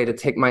as a way to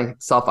take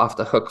myself off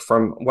the hook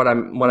from what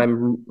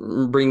I'm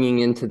bringing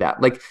into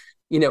that. Like,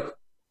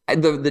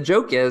 the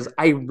joke is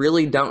I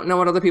really don't know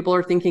what other people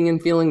are thinking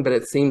and feeling, but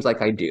it seems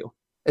like I do.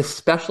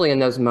 Especially in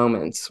those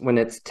moments when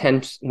it's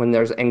tense, when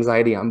there's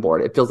anxiety on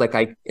board. It feels like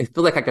I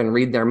can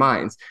read their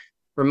minds.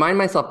 Remind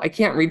myself, I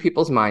can't read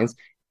people's minds,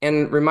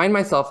 and remind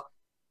myself,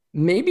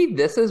 maybe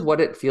this is what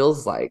it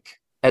feels like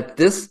at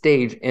this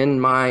stage in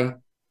my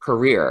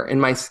career, in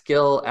my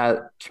skill at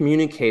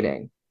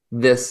communicating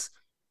this,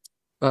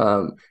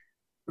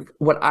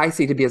 what I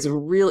see to be as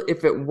real.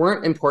 If it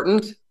weren't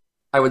important,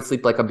 I would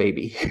sleep like a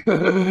baby.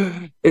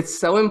 It's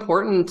so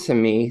important to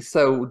me.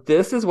 So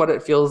this is what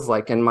it feels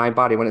like in my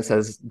body when it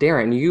says,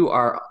 Darren,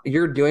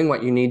 you're doing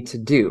what you need to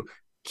do.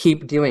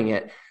 Keep doing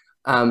it.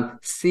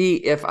 See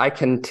if I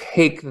can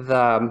take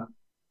the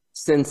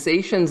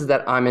sensations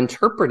that I'm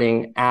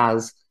interpreting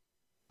as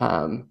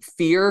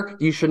fear,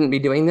 you shouldn't be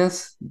doing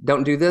this.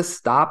 Don't do this.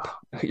 Stop.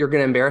 You're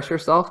going to embarrass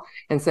yourself.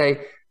 And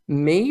say,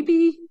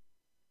 maybe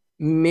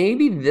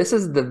this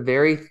is the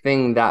very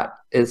thing that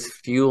is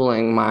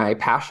fueling my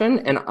passion,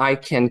 and I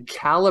can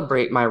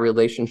calibrate my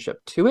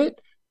relationship to it.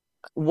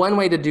 One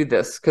way to do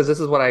this, because this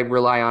is what I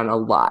rely on a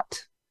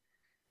lot.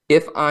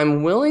 If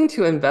I'm willing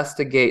to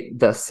investigate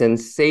the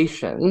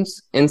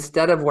sensations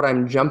instead of what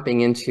I'm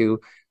jumping into,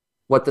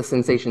 what the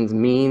sensations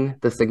mean,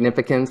 the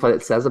significance, what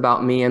it says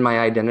about me and my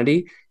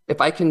identity,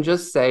 if I can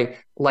just say,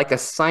 like a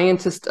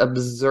scientist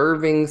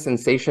observing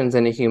sensations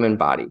in a human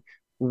body,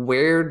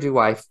 where do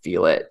I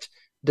feel it?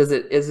 Is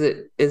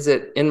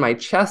it in my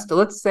chest?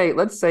 Let's say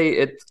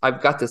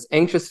I've got this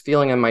anxious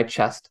feeling in my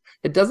chest.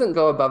 It doesn't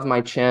go above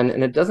my chin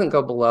and it doesn't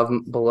go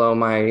below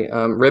my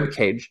rib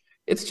cage.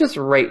 It's just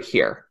right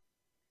here.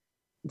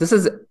 This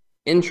is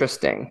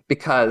interesting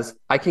because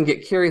I can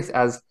get curious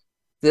as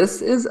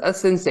this is a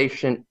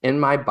sensation in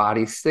my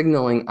body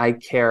signaling I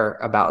care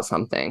about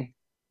something.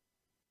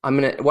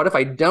 What if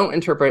I don't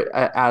interpret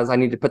it as I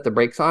need to put the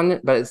brakes on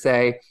it, but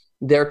say,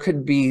 there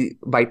could be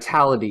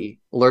vitality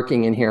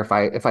lurking in here if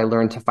I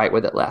learn to fight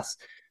with it less.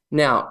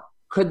 Now,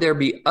 could there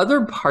be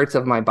other parts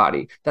of my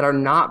body that are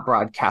not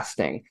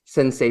broadcasting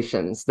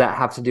sensations that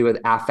have to do with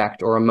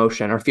affect or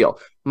emotion or feel?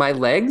 My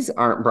legs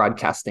aren't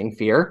broadcasting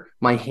fear.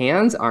 My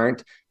hands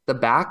aren't. The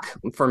back,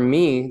 for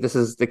me, this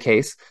is the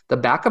case. The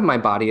back of my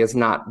body is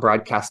not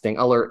broadcasting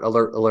alert,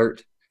 alert,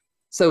 alert.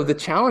 So the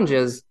challenge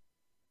is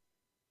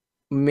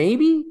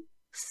maybe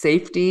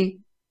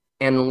safety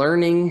and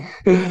learning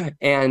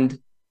and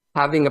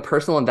having a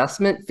personal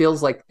investment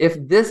feels like, if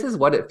this is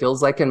what it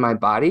feels like in my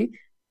body,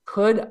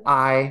 could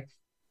I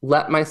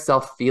let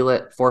myself feel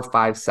it for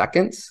 5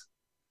 seconds?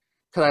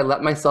 Could I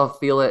let myself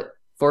feel it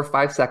for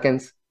 5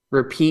 seconds,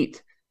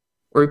 repeat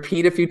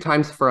a few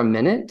times for a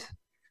minute?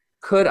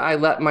 Could I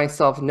let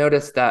myself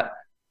notice that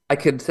I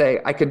could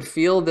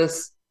feel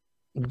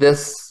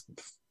this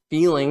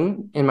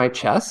feeling in my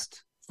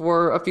chest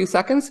for a few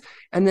seconds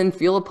and then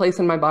feel a place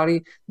in my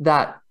body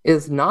that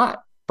is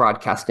not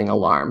broadcasting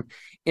alarm.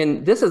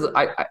 And this is,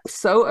 I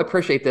so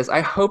appreciate this.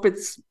 I hope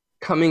it's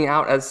coming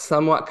out as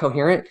somewhat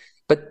coherent,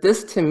 but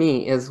this to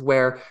me is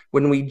where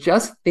when we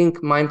just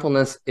think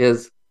mindfulness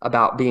is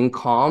about being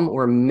calm,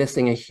 we're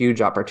missing a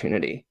huge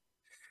opportunity,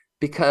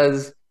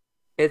 because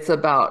it's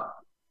about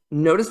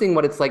noticing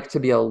what it's like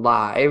to be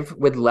alive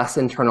with less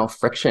internal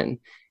friction.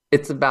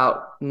 It's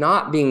about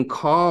not being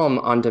calm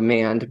on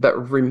demand,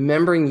 but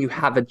remembering you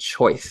have a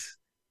choice,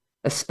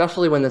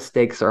 especially when the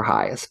stakes are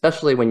high,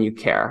 especially when you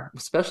care,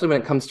 especially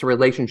when it comes to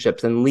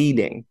relationships and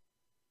leading.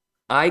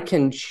 I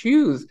can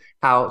choose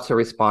how to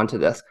respond to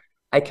this.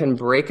 I can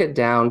break it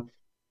down,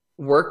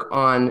 work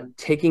on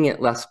taking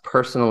it less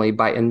personally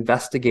by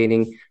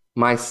investigating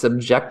my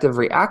subjective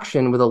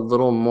reaction with a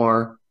little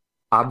more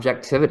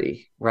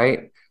objectivity,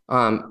 right?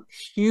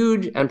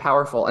 Huge and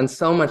powerful, and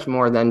so much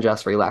more than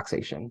just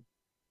relaxation.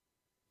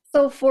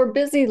 So for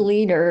busy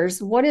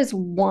leaders, what is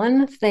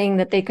one thing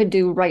that they could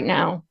do right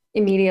now,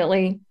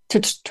 immediately, to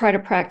try to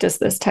practice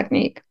this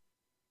technique?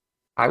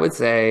 I would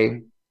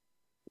say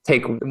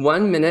take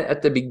 1 minute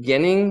at the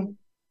beginning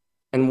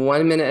and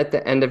 1 minute at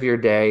the end of your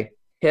day,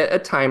 hit a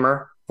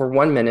timer for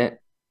 1 minute,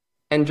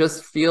 and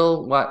just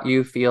feel what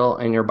you feel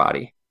in your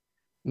body.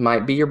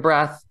 Might be your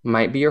breath,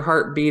 might be your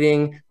heart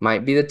beating,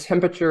 might be the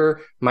temperature,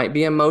 might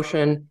be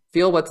emotion.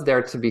 Feel what's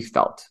there to be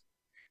felt.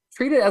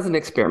 Treat it as an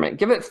experiment.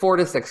 Give it 4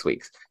 to 6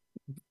 weeks.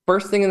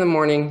 First thing in the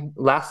morning,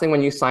 last thing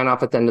when you sign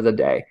off at the end of the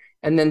day.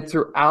 And then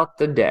throughout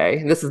the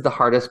day, this is the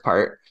hardest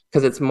part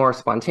because it's more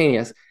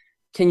spontaneous.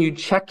 Can you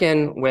check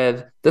in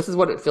with, this is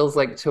what it feels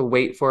like to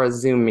wait for a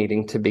Zoom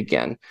meeting to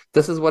begin.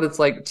 This is what it's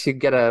like to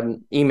get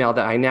an email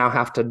that I now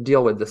have to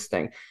deal with this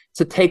thing.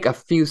 To take a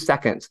few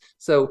seconds.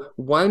 So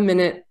 1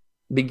 minute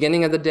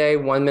beginning of the day,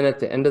 1 minute at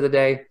the end of the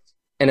day,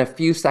 and a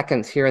few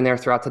seconds here and there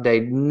throughout the day,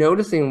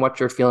 noticing what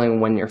you're feeling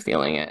when you're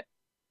feeling it.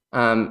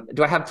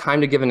 Do I have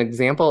time to give an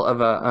example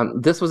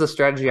of this was a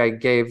strategy I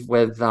gave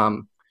with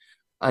a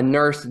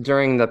nurse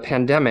during the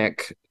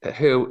pandemic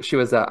she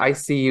was an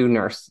ICU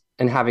nurse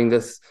and having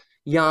this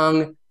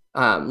young,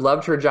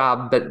 loved her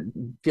job, but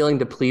feeling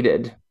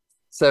depleted.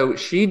 So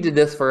she did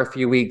this for a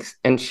few weeks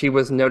and she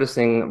was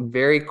noticing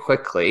very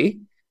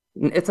quickly,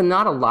 it's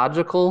not a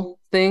logical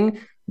thing,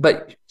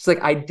 but it's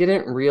like, I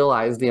didn't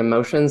realize the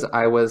emotions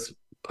I was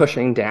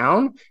pushing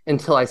down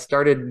until I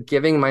started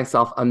giving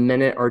myself a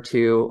minute or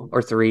 2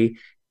 or 3.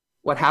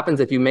 What happens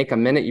if you make a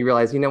minute, you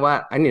realize, you know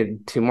what, I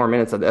need 2 more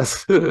minutes of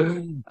this.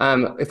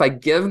 If I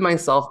give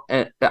myself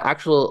the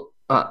actual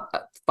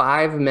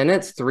 5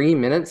 minutes, 3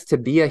 minutes to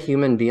be a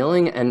human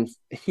being and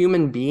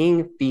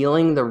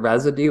feeling the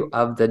residue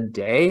of the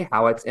day,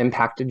 how it's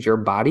impacted your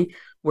body,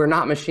 we're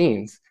not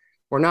machines.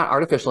 We're not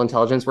artificial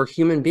intelligence. We're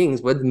human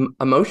beings with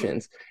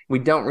emotions. We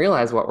don't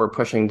realize what we're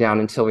pushing down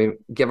until we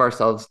give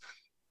ourselves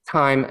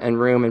time and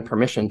room and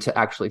permission to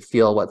actually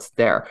feel what's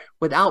there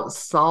without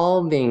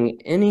solving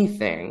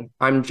anything.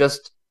 I'm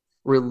just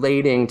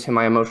relating to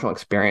my emotional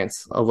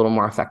experience a little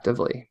more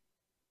effectively.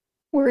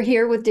 We're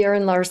here with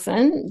Darren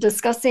Larson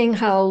discussing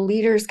how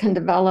leaders can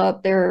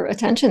develop their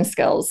attention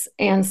skills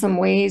and some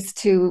ways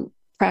to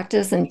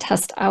practice and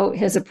test out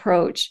his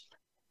approach.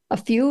 A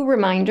few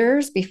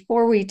reminders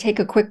before we take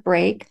a quick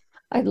break.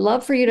 I'd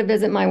love for you to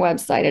visit my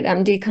website at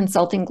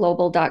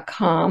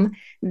mdconsultingglobal.com.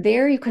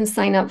 There you can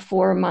sign up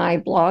for my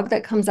blog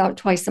that comes out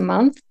twice a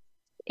month,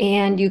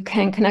 and you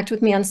can connect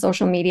with me on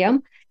social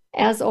media.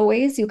 As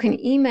always, you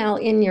can email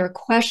in your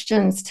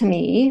questions to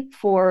me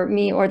for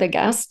me or the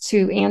guest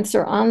to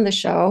answer on the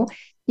show.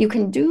 You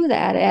can do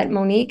that at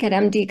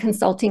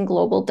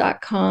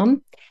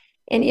monique@mdconsultingglobal.com.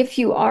 And if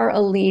you are a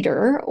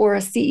leader or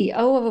a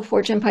CEO of a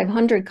Fortune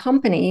 500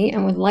 company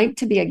and would like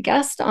to be a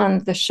guest on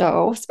the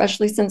show,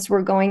 especially since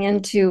we're going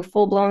into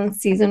full-blown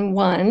season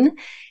 1,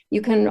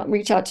 you can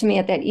reach out to me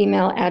at that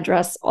email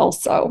address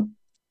also.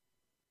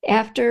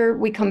 After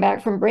we come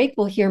back from break,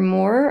 we'll hear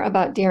more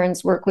about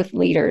Darren's work with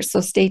leaders.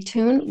 So stay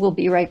tuned. We'll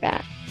be right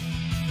back.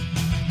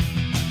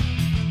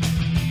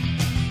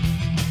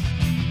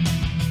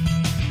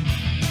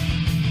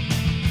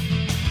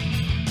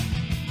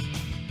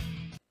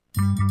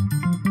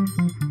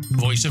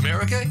 Voice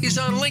America is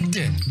on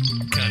LinkedIn.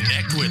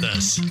 Connect with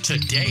us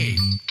today.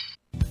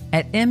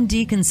 At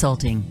MD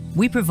Consulting,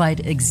 we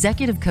provide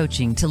executive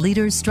coaching to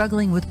leaders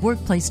struggling with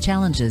workplace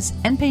challenges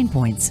and pain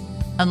points.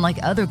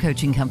 Unlike other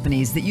coaching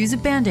companies that use a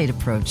Band-Aid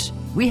approach,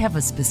 we have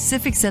a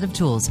specific set of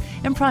tools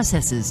and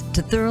processes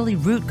to thoroughly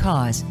root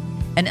cause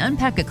and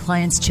unpack a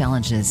client's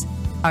challenges.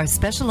 Our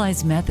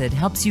specialized method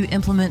helps you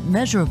implement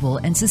measurable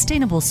and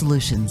sustainable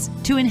solutions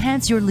to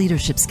enhance your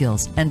leadership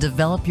skills and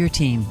develop your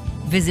team.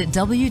 Visit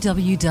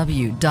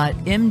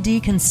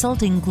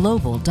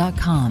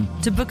www.mdconsultingglobal.com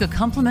to book a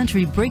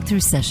complimentary breakthrough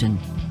session.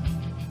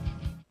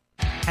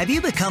 Have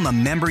you become a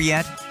member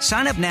yet?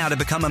 Sign up now to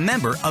become a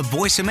member of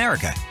Voice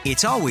America.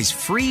 It's always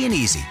free and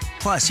easy.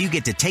 Plus, you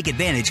get to take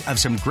advantage of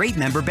some great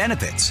member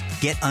benefits.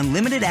 Get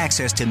unlimited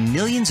access to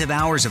millions of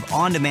hours of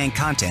on-demand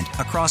content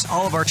across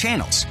all of our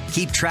channels.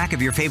 Keep track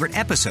of your favorite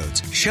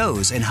episodes,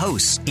 shows, and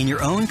hosts in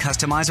your own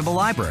customizable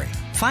library.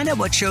 Find out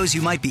what shows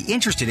you might be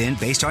interested in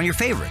based on your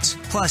favorites.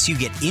 Plus, you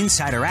get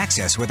insider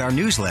access with our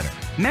newsletter.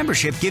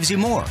 Membership gives you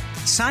more.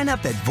 Sign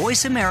up at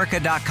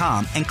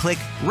voiceamerica.com and click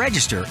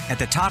register at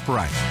the top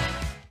right.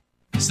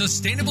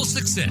 Sustainable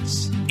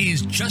success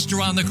is just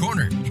around the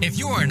corner. If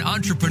you are an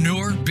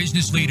entrepreneur,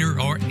 business leader,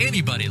 or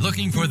anybody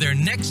looking for their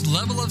next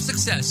level of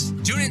success,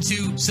 tune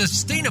into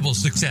Sustainable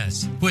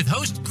Success with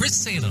host Chris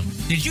Salem.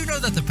 Did you know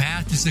that the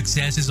path to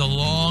success is a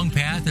long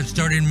path that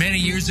started many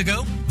years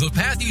ago? The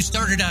path you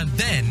started on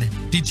then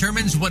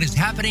determines what is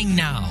happening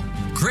now.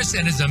 Chris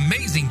and his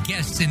amazing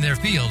guests in their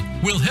field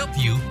will help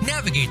you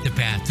navigate the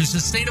path to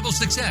sustainable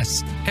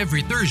success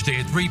every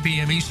Thursday at 3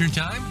 p.m. Eastern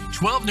Time,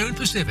 12 noon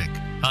Pacific,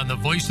 on the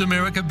Voice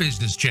America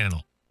Business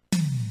Channel.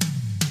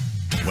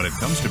 When it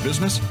comes to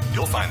business,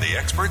 you'll find the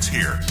experts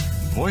here.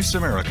 Voice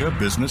America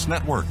Business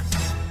Network.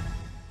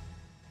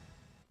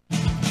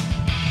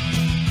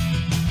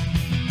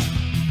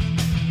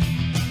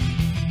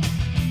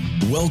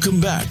 Welcome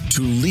back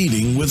to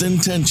Leading with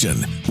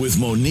Intention with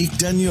Monique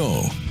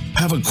Dagneau.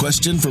 Have a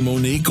question for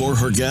Monique or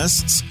her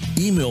guests?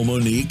 Email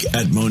Monique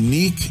at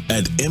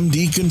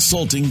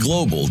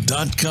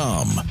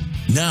mdconsultingglobal.com.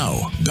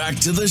 Now, back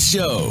to the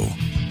show.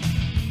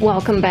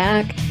 Welcome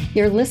back.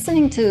 You're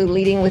listening to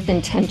Leading with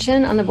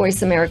Intention on the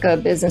Voice America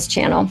Business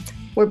Channel.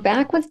 We're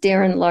back with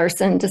Darren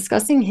Larson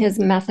discussing his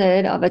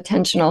method of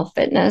attentional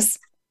fitness.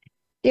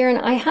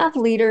 Darren, I have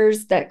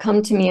leaders that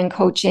come to me in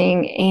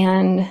coaching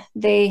and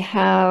they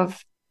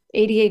have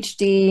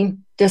ADHD,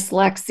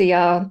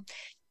 dyslexia.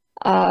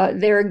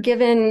 They're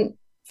given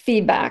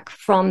feedback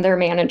from their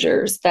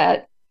managers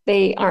that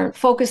they aren't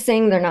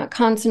focusing, they're not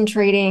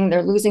concentrating,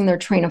 they're losing their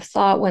train of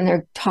thought when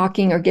they're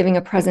talking or giving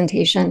a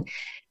presentation.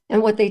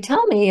 And what they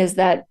tell me is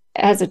that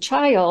as a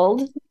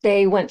child,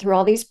 they went through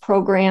all these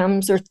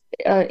programs or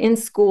in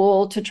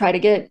school to try to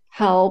get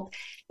help.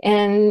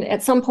 And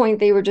at some point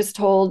they were just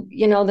told,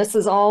 this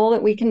is all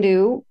that we can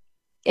do.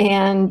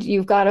 And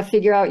you've got to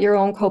figure out your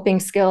own coping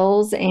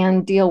skills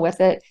and deal with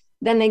it.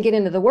 Then they get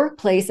into the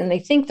workplace and they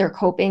think they're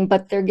coping,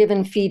 but they're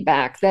given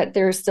feedback that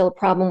there's still a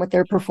problem with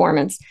their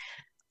performance.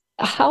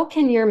 How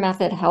can your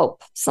method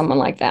help someone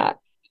like that?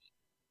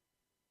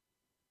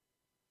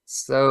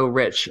 So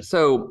rich.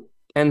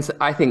 And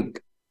I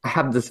think I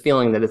have this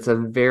feeling that it's a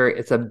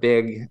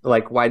big,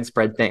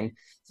 widespread thing.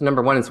 So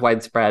number one, it's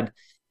widespread.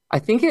 I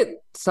think it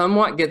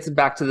somewhat gets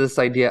back to this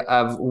idea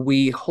of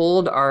we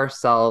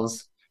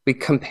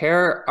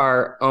compare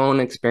our own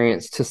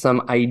experience to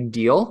some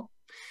ideal.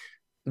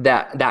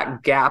 That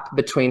gap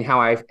between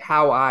how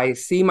I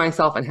see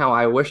myself and how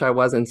I wish I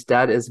was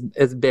instead is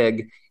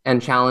big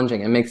and challenging.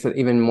 It makes it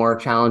even more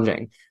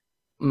challenging.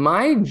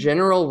 My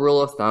general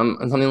rule of thumb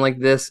on something like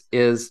this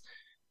is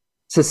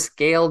to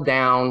scale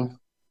down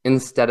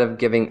instead of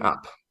giving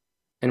up.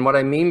 And what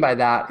I mean by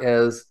that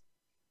is,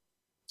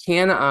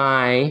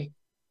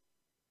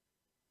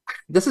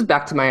 this is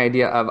back to my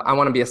idea of I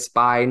want to be a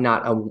spy,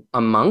 not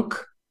a monk.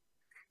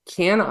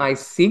 Can I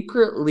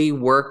secretly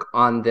work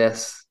on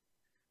this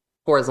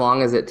for as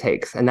long as it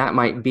takes? And that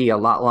might be a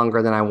lot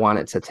longer than I want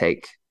it to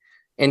take.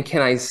 And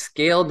can I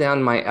scale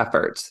down my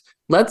efforts?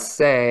 Let's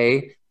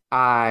say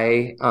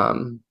I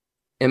am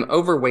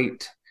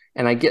overweight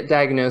and I get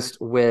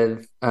diagnosed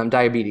with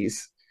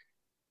diabetes.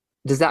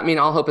 Does that mean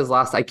all hope is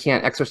lost? I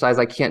can't exercise.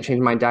 I can't change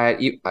my diet.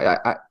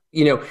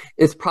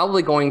 It's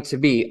probably going to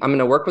be, I'm going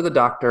to work with a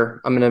doctor.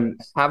 I'm going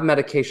to have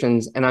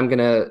medications and I'm going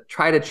to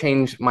try to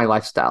change my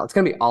lifestyle. It's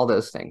going to be all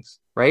those things,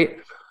 right?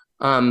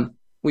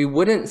 We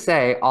wouldn't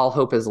say all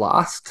hope is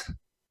lost.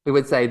 We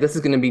would say, this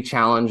is going to be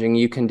challenging.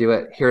 You can do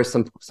it. Here's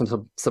some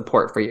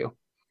support for you.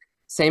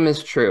 Same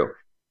is true.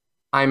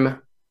 I'm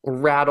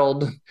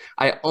rattled.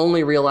 I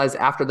only realize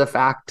after the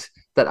fact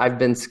that I've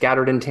been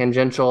scattered and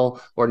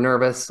tangential or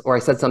nervous, or I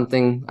said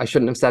something I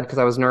shouldn't have said because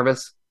I was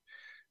nervous.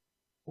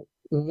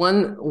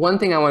 One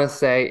thing I want to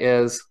say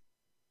is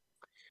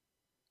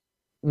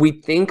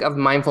we think of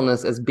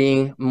mindfulness as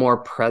being more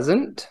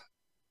present.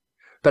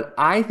 But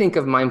I think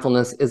of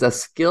mindfulness as a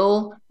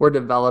skill we're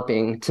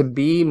developing to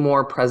be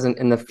more present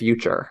in the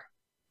future,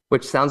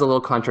 which sounds a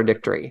little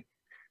contradictory.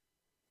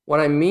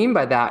 What I mean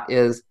by that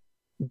is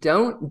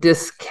don't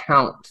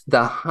discount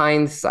the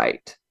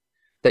hindsight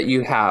that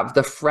you have,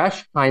 the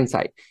fresh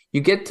hindsight.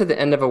 You get to the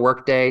end of a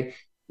workday,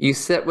 you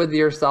sit with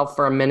yourself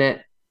for a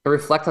minute, and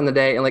reflect on the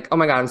day, and oh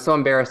my God, I'm so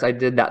embarrassed I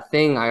did that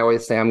thing I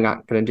always say I'm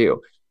not going to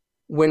do.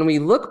 When we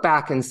look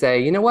back and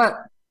say, you know what?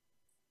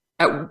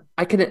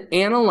 I can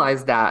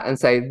analyze that and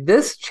say,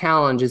 this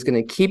challenge is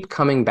going to keep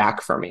coming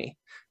back for me.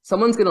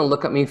 Someone's going to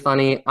look at me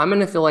funny. I'm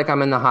going to feel like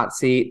I'm in the hot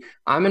seat.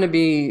 I'm going to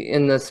be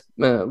in this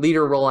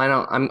leader role.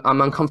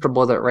 I'm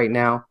uncomfortable with it right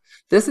now.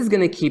 This is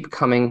going to keep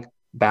coming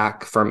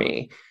back for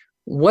me.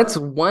 What's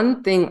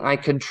one thing I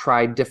could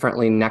try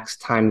differently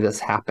next time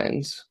this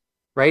happens,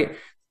 right?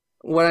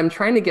 What I'm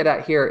trying to get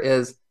at here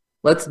is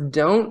let's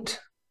don't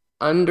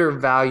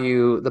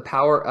undervalue the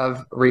power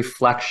of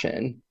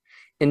reflection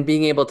in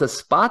being able to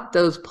spot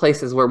those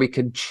places where we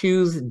could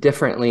choose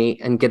differently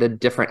and get a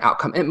different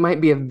outcome. It might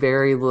be a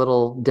very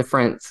little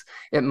difference.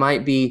 It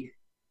might be,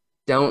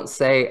 don't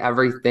say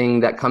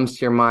everything that comes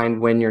to your mind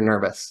when you're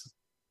nervous.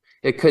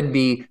 It could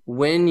be,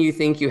 when you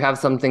think you have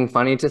something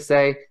funny to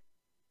say,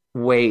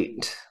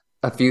 wait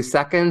a few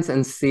seconds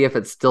and see if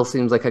it still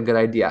seems like a good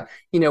idea.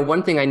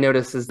 One thing I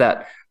notice is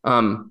that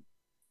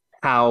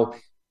how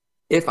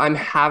if I'm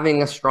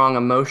having a strong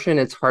emotion,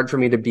 it's hard for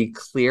me to be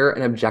clear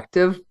and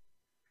objective.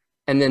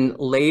 And then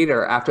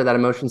later, after that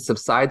emotion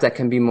subsides, I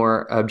can be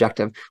more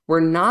objective. We're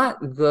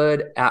not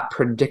good at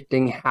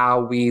predicting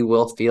how we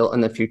will feel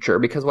in the future,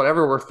 because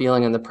whatever we're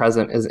feeling in the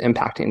present is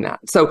impacting that.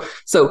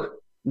 So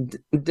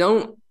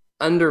don't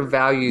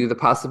undervalue the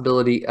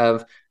possibility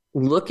of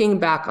looking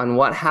back on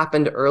what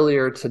happened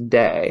earlier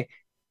today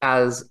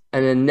as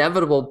an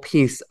inevitable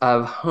piece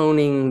of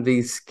honing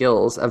these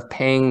skills of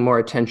paying more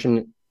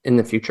attention in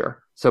the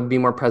future. So be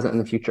more present in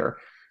the future.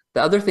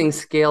 The other thing,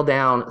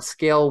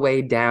 scale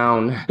way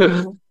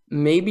down.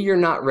 Maybe you're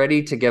not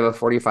ready to give a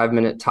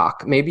 45-minute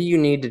talk. Maybe you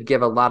need to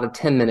give a lot of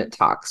 10-minute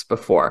talks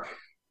before.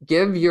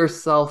 Give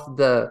yourself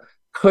the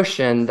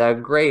cushion, the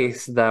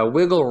grace, the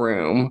wiggle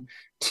room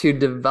to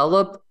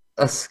develop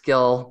a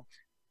skill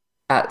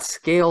at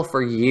scale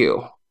for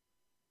you,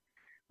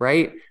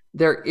 right?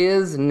 There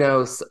is no,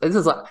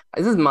 this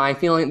is my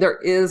feeling, there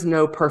is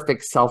no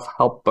perfect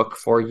self-help book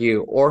for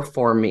you or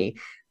for me.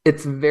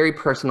 It's very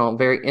personal,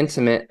 very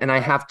intimate, and I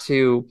have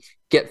to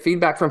get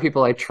feedback from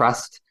people I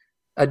trust,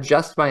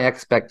 adjust my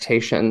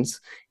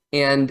expectations.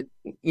 And,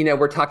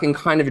 we're talking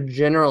kind of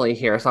generally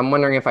here. So I'm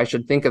wondering if I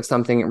should think of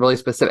something really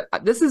specific.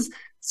 This is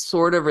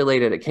sort of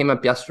related. It came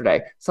up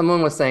yesterday.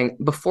 Someone was saying,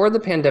 before the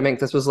pandemic,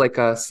 this was like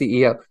a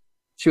CEO.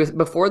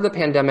 Before the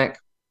pandemic,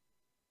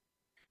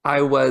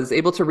 I was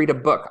able to read a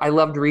book. I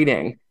loved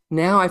reading.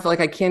 Now I feel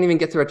like I can't even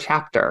get through a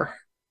chapter.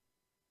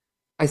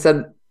 I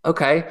said,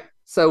 okay.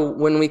 So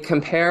when we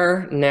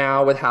compare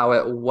now with how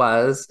it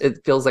was,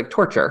 it feels like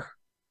torture.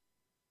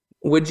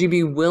 Would you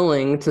be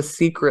willing to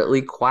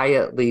secretly,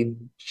 quietly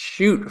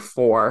shoot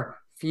for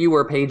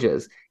fewer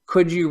pages?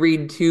 Could you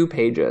read 2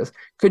 pages?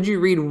 Could you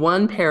read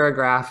 1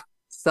 paragraph,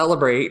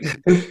 celebrate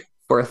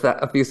for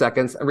a few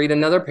seconds, read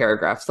another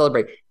paragraph,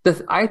 celebrate?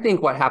 I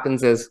think what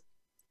happens is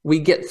we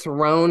get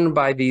thrown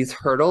by these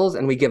hurdles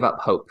and we give up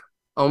hope.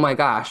 Oh my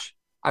gosh,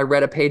 I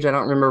read a page, I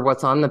don't remember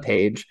what's on the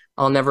page.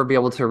 I'll never be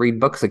able to read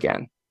books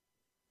again.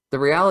 The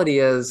reality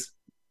is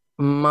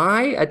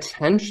my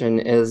attention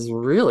is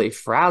really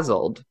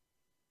frazzled.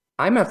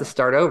 I'm gonna have to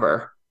start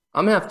over.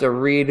 I'm gonna have to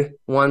read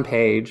 1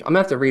 page. I'm gonna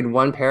have to read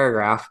 1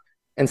 paragraph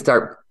and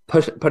start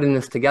putting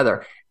this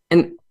together.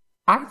 And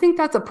I think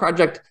that's a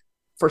project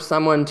for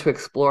someone to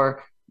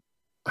explore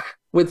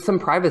with some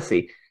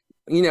privacy.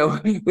 We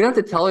don't have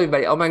to tell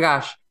everybody, oh my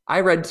gosh, I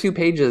read 2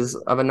 pages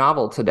of a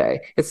novel today.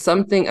 It's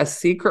a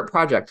secret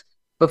project.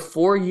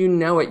 Before you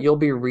know it, you'll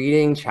be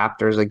reading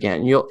chapters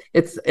again.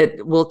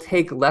 It will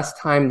take less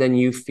time than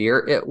you fear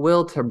it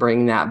will to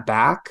bring that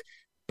back,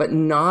 but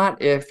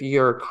not if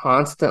you're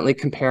constantly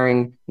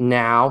comparing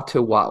now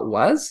to what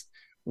was.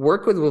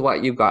 Work with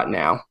what you've got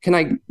now.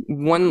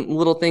 One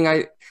little thing,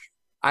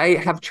 I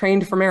have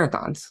trained for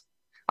marathons.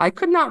 I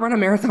could not run a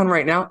marathon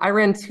right now. I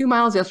ran 2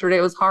 miles yesterday.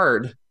 It was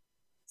hard.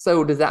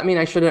 So does that mean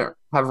I shouldn't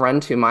have run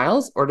 2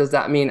 miles? Or does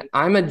that mean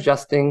I'm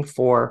adjusting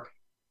for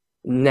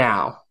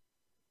now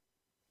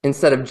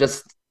instead of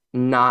just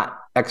not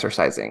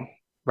exercising,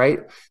 right?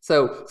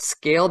 So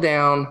scale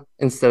down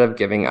instead of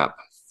giving up.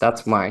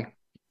 That's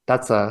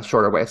a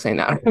shorter way of saying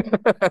that.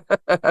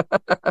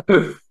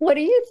 What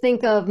do you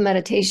think of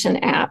meditation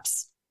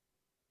apps?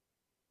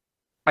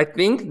 I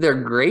think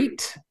they're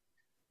great.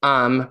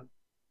 Such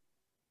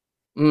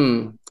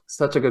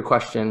a good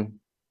question.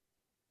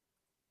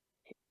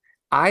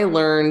 I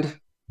learned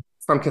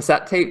from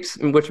cassette tapes,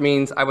 which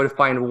means I would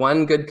find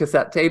 1 good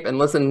cassette tape and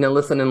listen and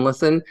listen and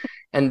listen.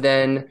 And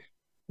then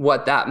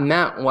what that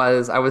meant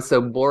was I was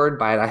so bored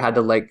by it, I had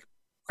to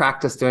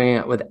practice doing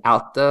it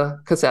without the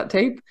cassette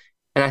tape.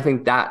 And I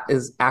think that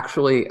is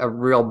actually a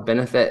real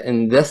benefit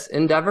in this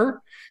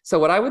endeavor. So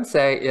what I would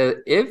say is,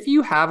 if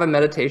you have a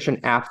meditation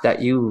app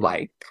that you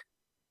like,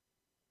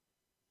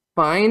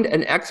 find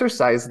an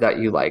exercise that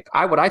you like.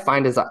 What I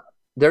find is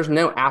there's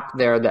no app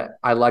there that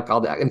I like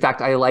all that. In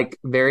fact, I like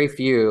very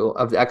few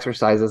of the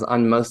exercises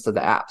on most of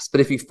the apps.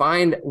 But if you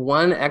find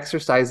one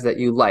exercise that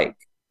you like,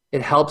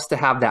 it helps to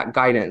have that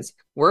guidance.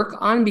 Work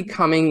on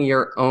becoming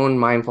your own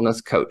mindfulness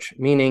coach,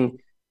 meaning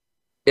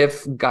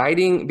if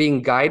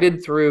being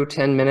guided through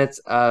 10 minutes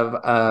of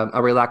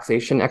a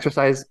relaxation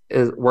exercise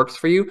works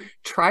for you,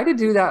 try to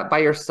do that by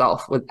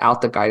yourself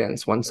without the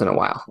guidance once in a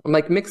while.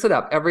 Mix it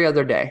up every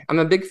other day. I'm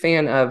a big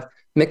fan of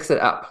mix it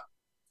up.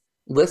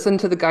 Listen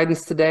to the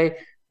guidance today.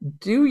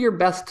 Do your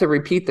best to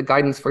repeat the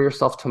guidance for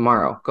yourself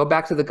tomorrow. Go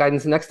back to the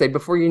guidance the next day.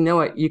 Before you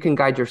know it, you can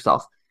guide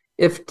yourself.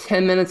 If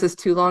 10 minutes is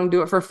too long,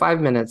 do it for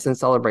 5 minutes and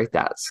celebrate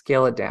that.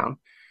 Scale it down.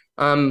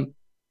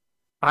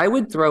 I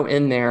would throw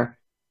in there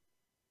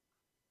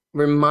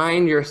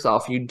remind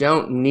yourself you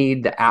don't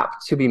need the app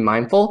to be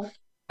mindful.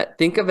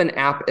 Think of an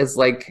app as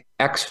like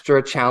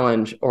extra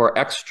challenge or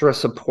extra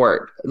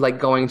support, like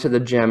going to the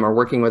gym or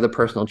working with a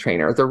personal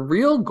trainer. The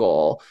real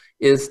goal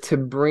is to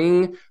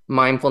bring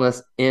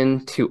mindfulness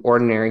into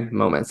ordinary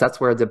moments. That's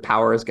where the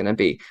power is going to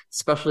be,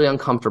 especially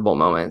uncomfortable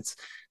moments.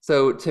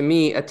 So to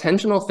me,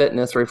 attentional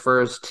fitness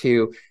refers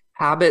to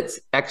habits,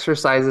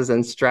 exercises,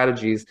 and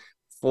strategies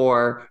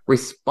for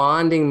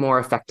responding more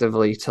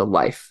effectively to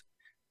life.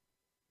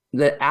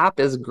 The app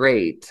is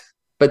great,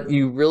 but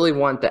you really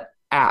want the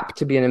app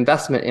to be an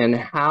investment in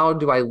how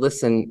do I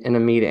listen in a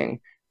meeting?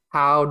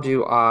 How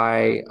do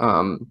I,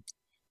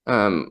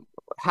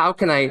 how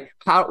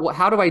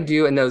do I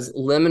do in those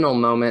liminal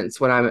moments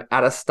when I'm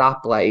at a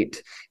stoplight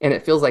and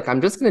it feels like I'm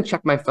just going to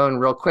check my phone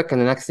real quick,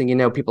 and the next thing you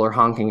know, people are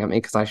honking at me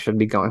because I should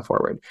be going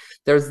forward.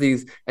 There's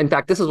these, in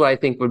fact, this is what I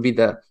think would be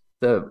the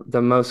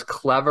most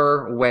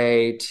clever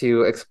way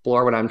to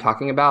explore what I'm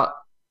talking about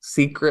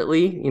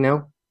secretly,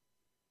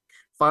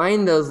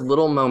 find those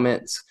little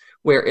moments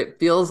where it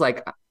feels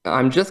like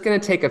I'm just going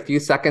to take a few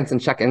seconds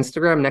and check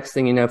Instagram. Next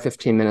thing you know,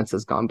 15 minutes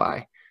has gone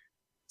by.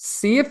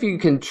 See if you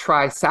can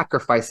try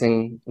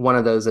sacrificing one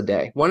of those a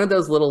day, one of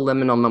those little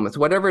liminal moments,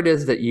 whatever it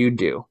is that you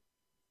do.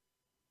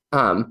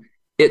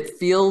 It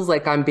feels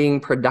like I'm being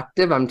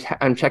productive.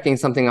 I'm checking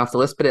something off the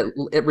list, but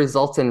it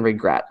results in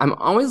regret. I'm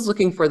always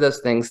looking for those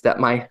things that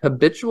my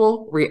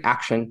habitual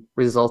reaction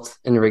results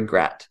in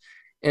regret.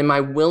 Am I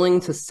willing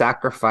to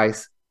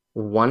sacrifice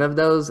one of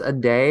those a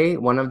day,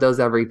 one of those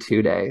every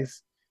 2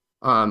 days?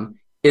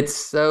 It's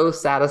so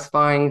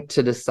satisfying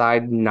to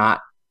decide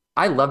not.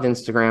 I love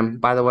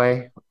Instagram, by the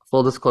way,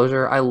 full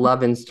disclosure. I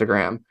love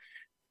Instagram,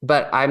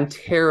 but I'm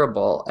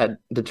terrible at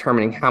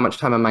determining how much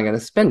time am I going to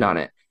spend on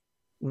it.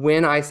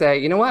 When I say,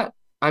 you know what,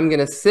 I'm going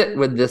to sit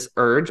with this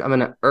urge, I'm going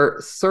to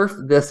surf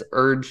this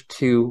urge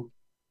to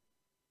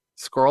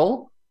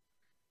scroll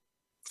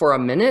for a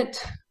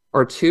minute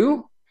or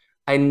two,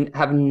 I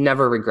have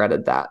never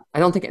regretted that. I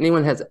don't think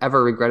anyone has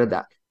ever regretted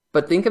that.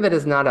 But think of it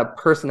as not a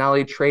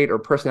personality trait or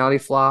personality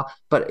flaw,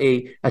 but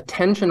a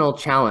attentional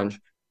challenge.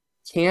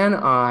 Can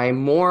I,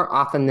 more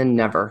often than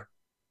never,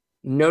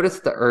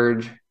 notice the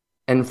urge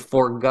and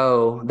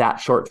forego that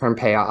short-term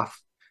payoff,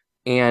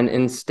 and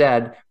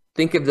instead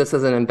think of this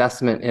as an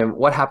investment in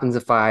what happens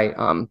if I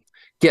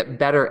get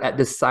better at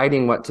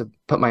deciding what to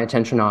put my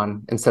attention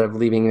on instead of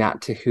leaving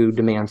that to who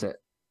demands it.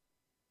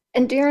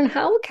 And Darren,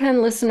 how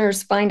can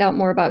listeners find out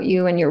more about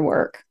you and your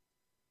work?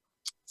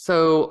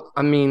 So,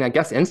 I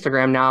guess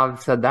Instagram, now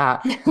I've said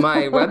that.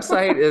 My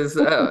website is,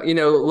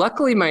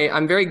 luckily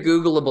I'm very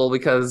Googleable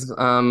because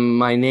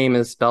my name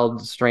is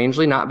spelled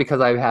strangely, not because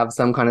I have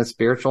some kind of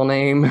spiritual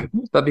name,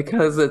 but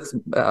because it's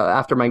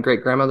after my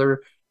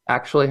great-grandmother,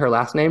 actually her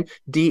last name,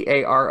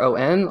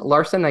 Daron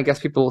Larson. I guess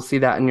people will see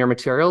that in your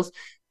materials.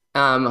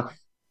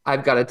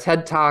 I've got a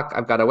TED Talk.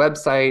 I've got a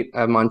website.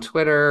 I'm on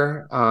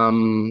Twitter,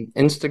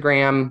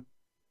 Instagram.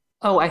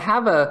 Oh, I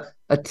have a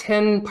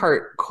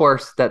 10-part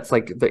course that's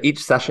like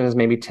each session is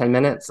maybe 10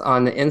 minutes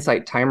on the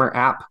Insight Timer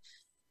app.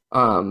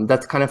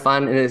 That's kind of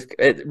fun. And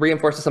it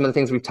reinforces some of the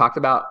things we've talked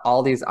about,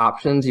 all these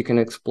options you can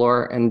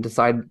explore and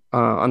decide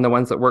on the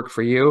ones that work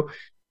for you.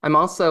 I'm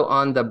also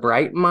on the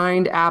Bright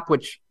Mind app,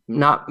 which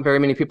not very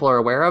many people are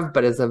aware of,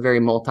 but is a very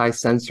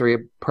multi-sensory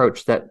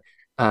approach that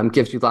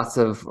gives you lots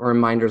of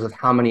reminders of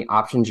how many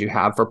options you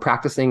have for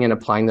practicing and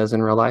applying those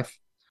in real life.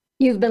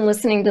 You've been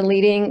listening to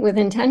Leading with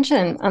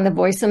Intention on the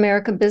Voice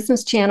America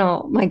Business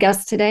Channel. My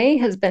guest today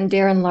has been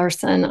Darren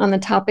Larson on the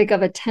topic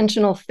of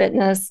attentional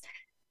fitness.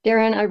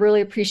 Darren, I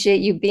really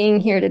appreciate you being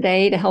here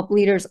today to help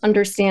leaders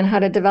understand how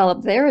to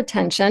develop their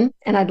attention.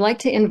 And I'd like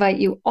to invite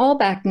you all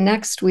back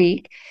next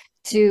week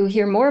to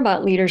hear more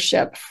about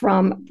leadership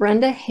from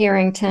Brenda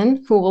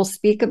Harrington, who will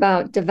speak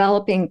about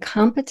developing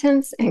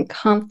competence and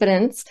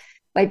confidence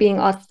by being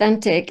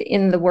authentic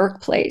in the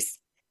workplace.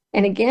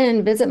 And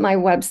again, visit my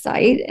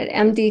website at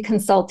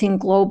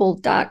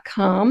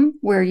mdconsultingglobal.com,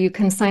 where you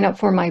can sign up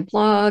for my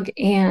blog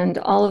and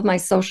all of my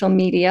social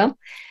media.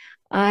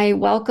 I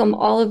welcome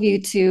all of you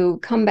to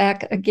come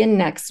back again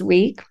next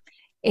week.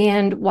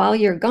 And while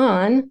you're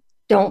gone,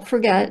 don't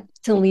forget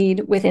to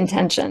lead with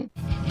intention.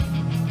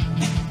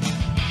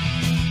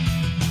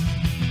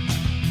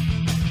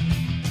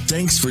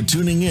 Thanks for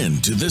tuning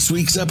in to this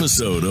week's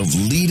episode of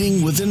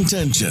Leading with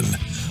Intention.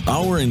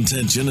 Our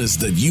intention is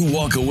that you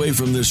walk away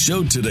from this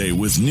show today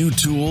with new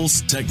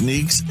tools,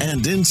 techniques,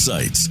 and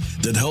insights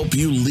that help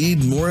you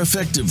lead more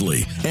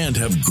effectively and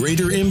have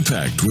greater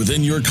impact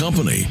within your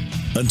company.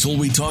 Until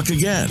we talk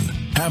again,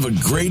 have a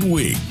great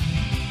week.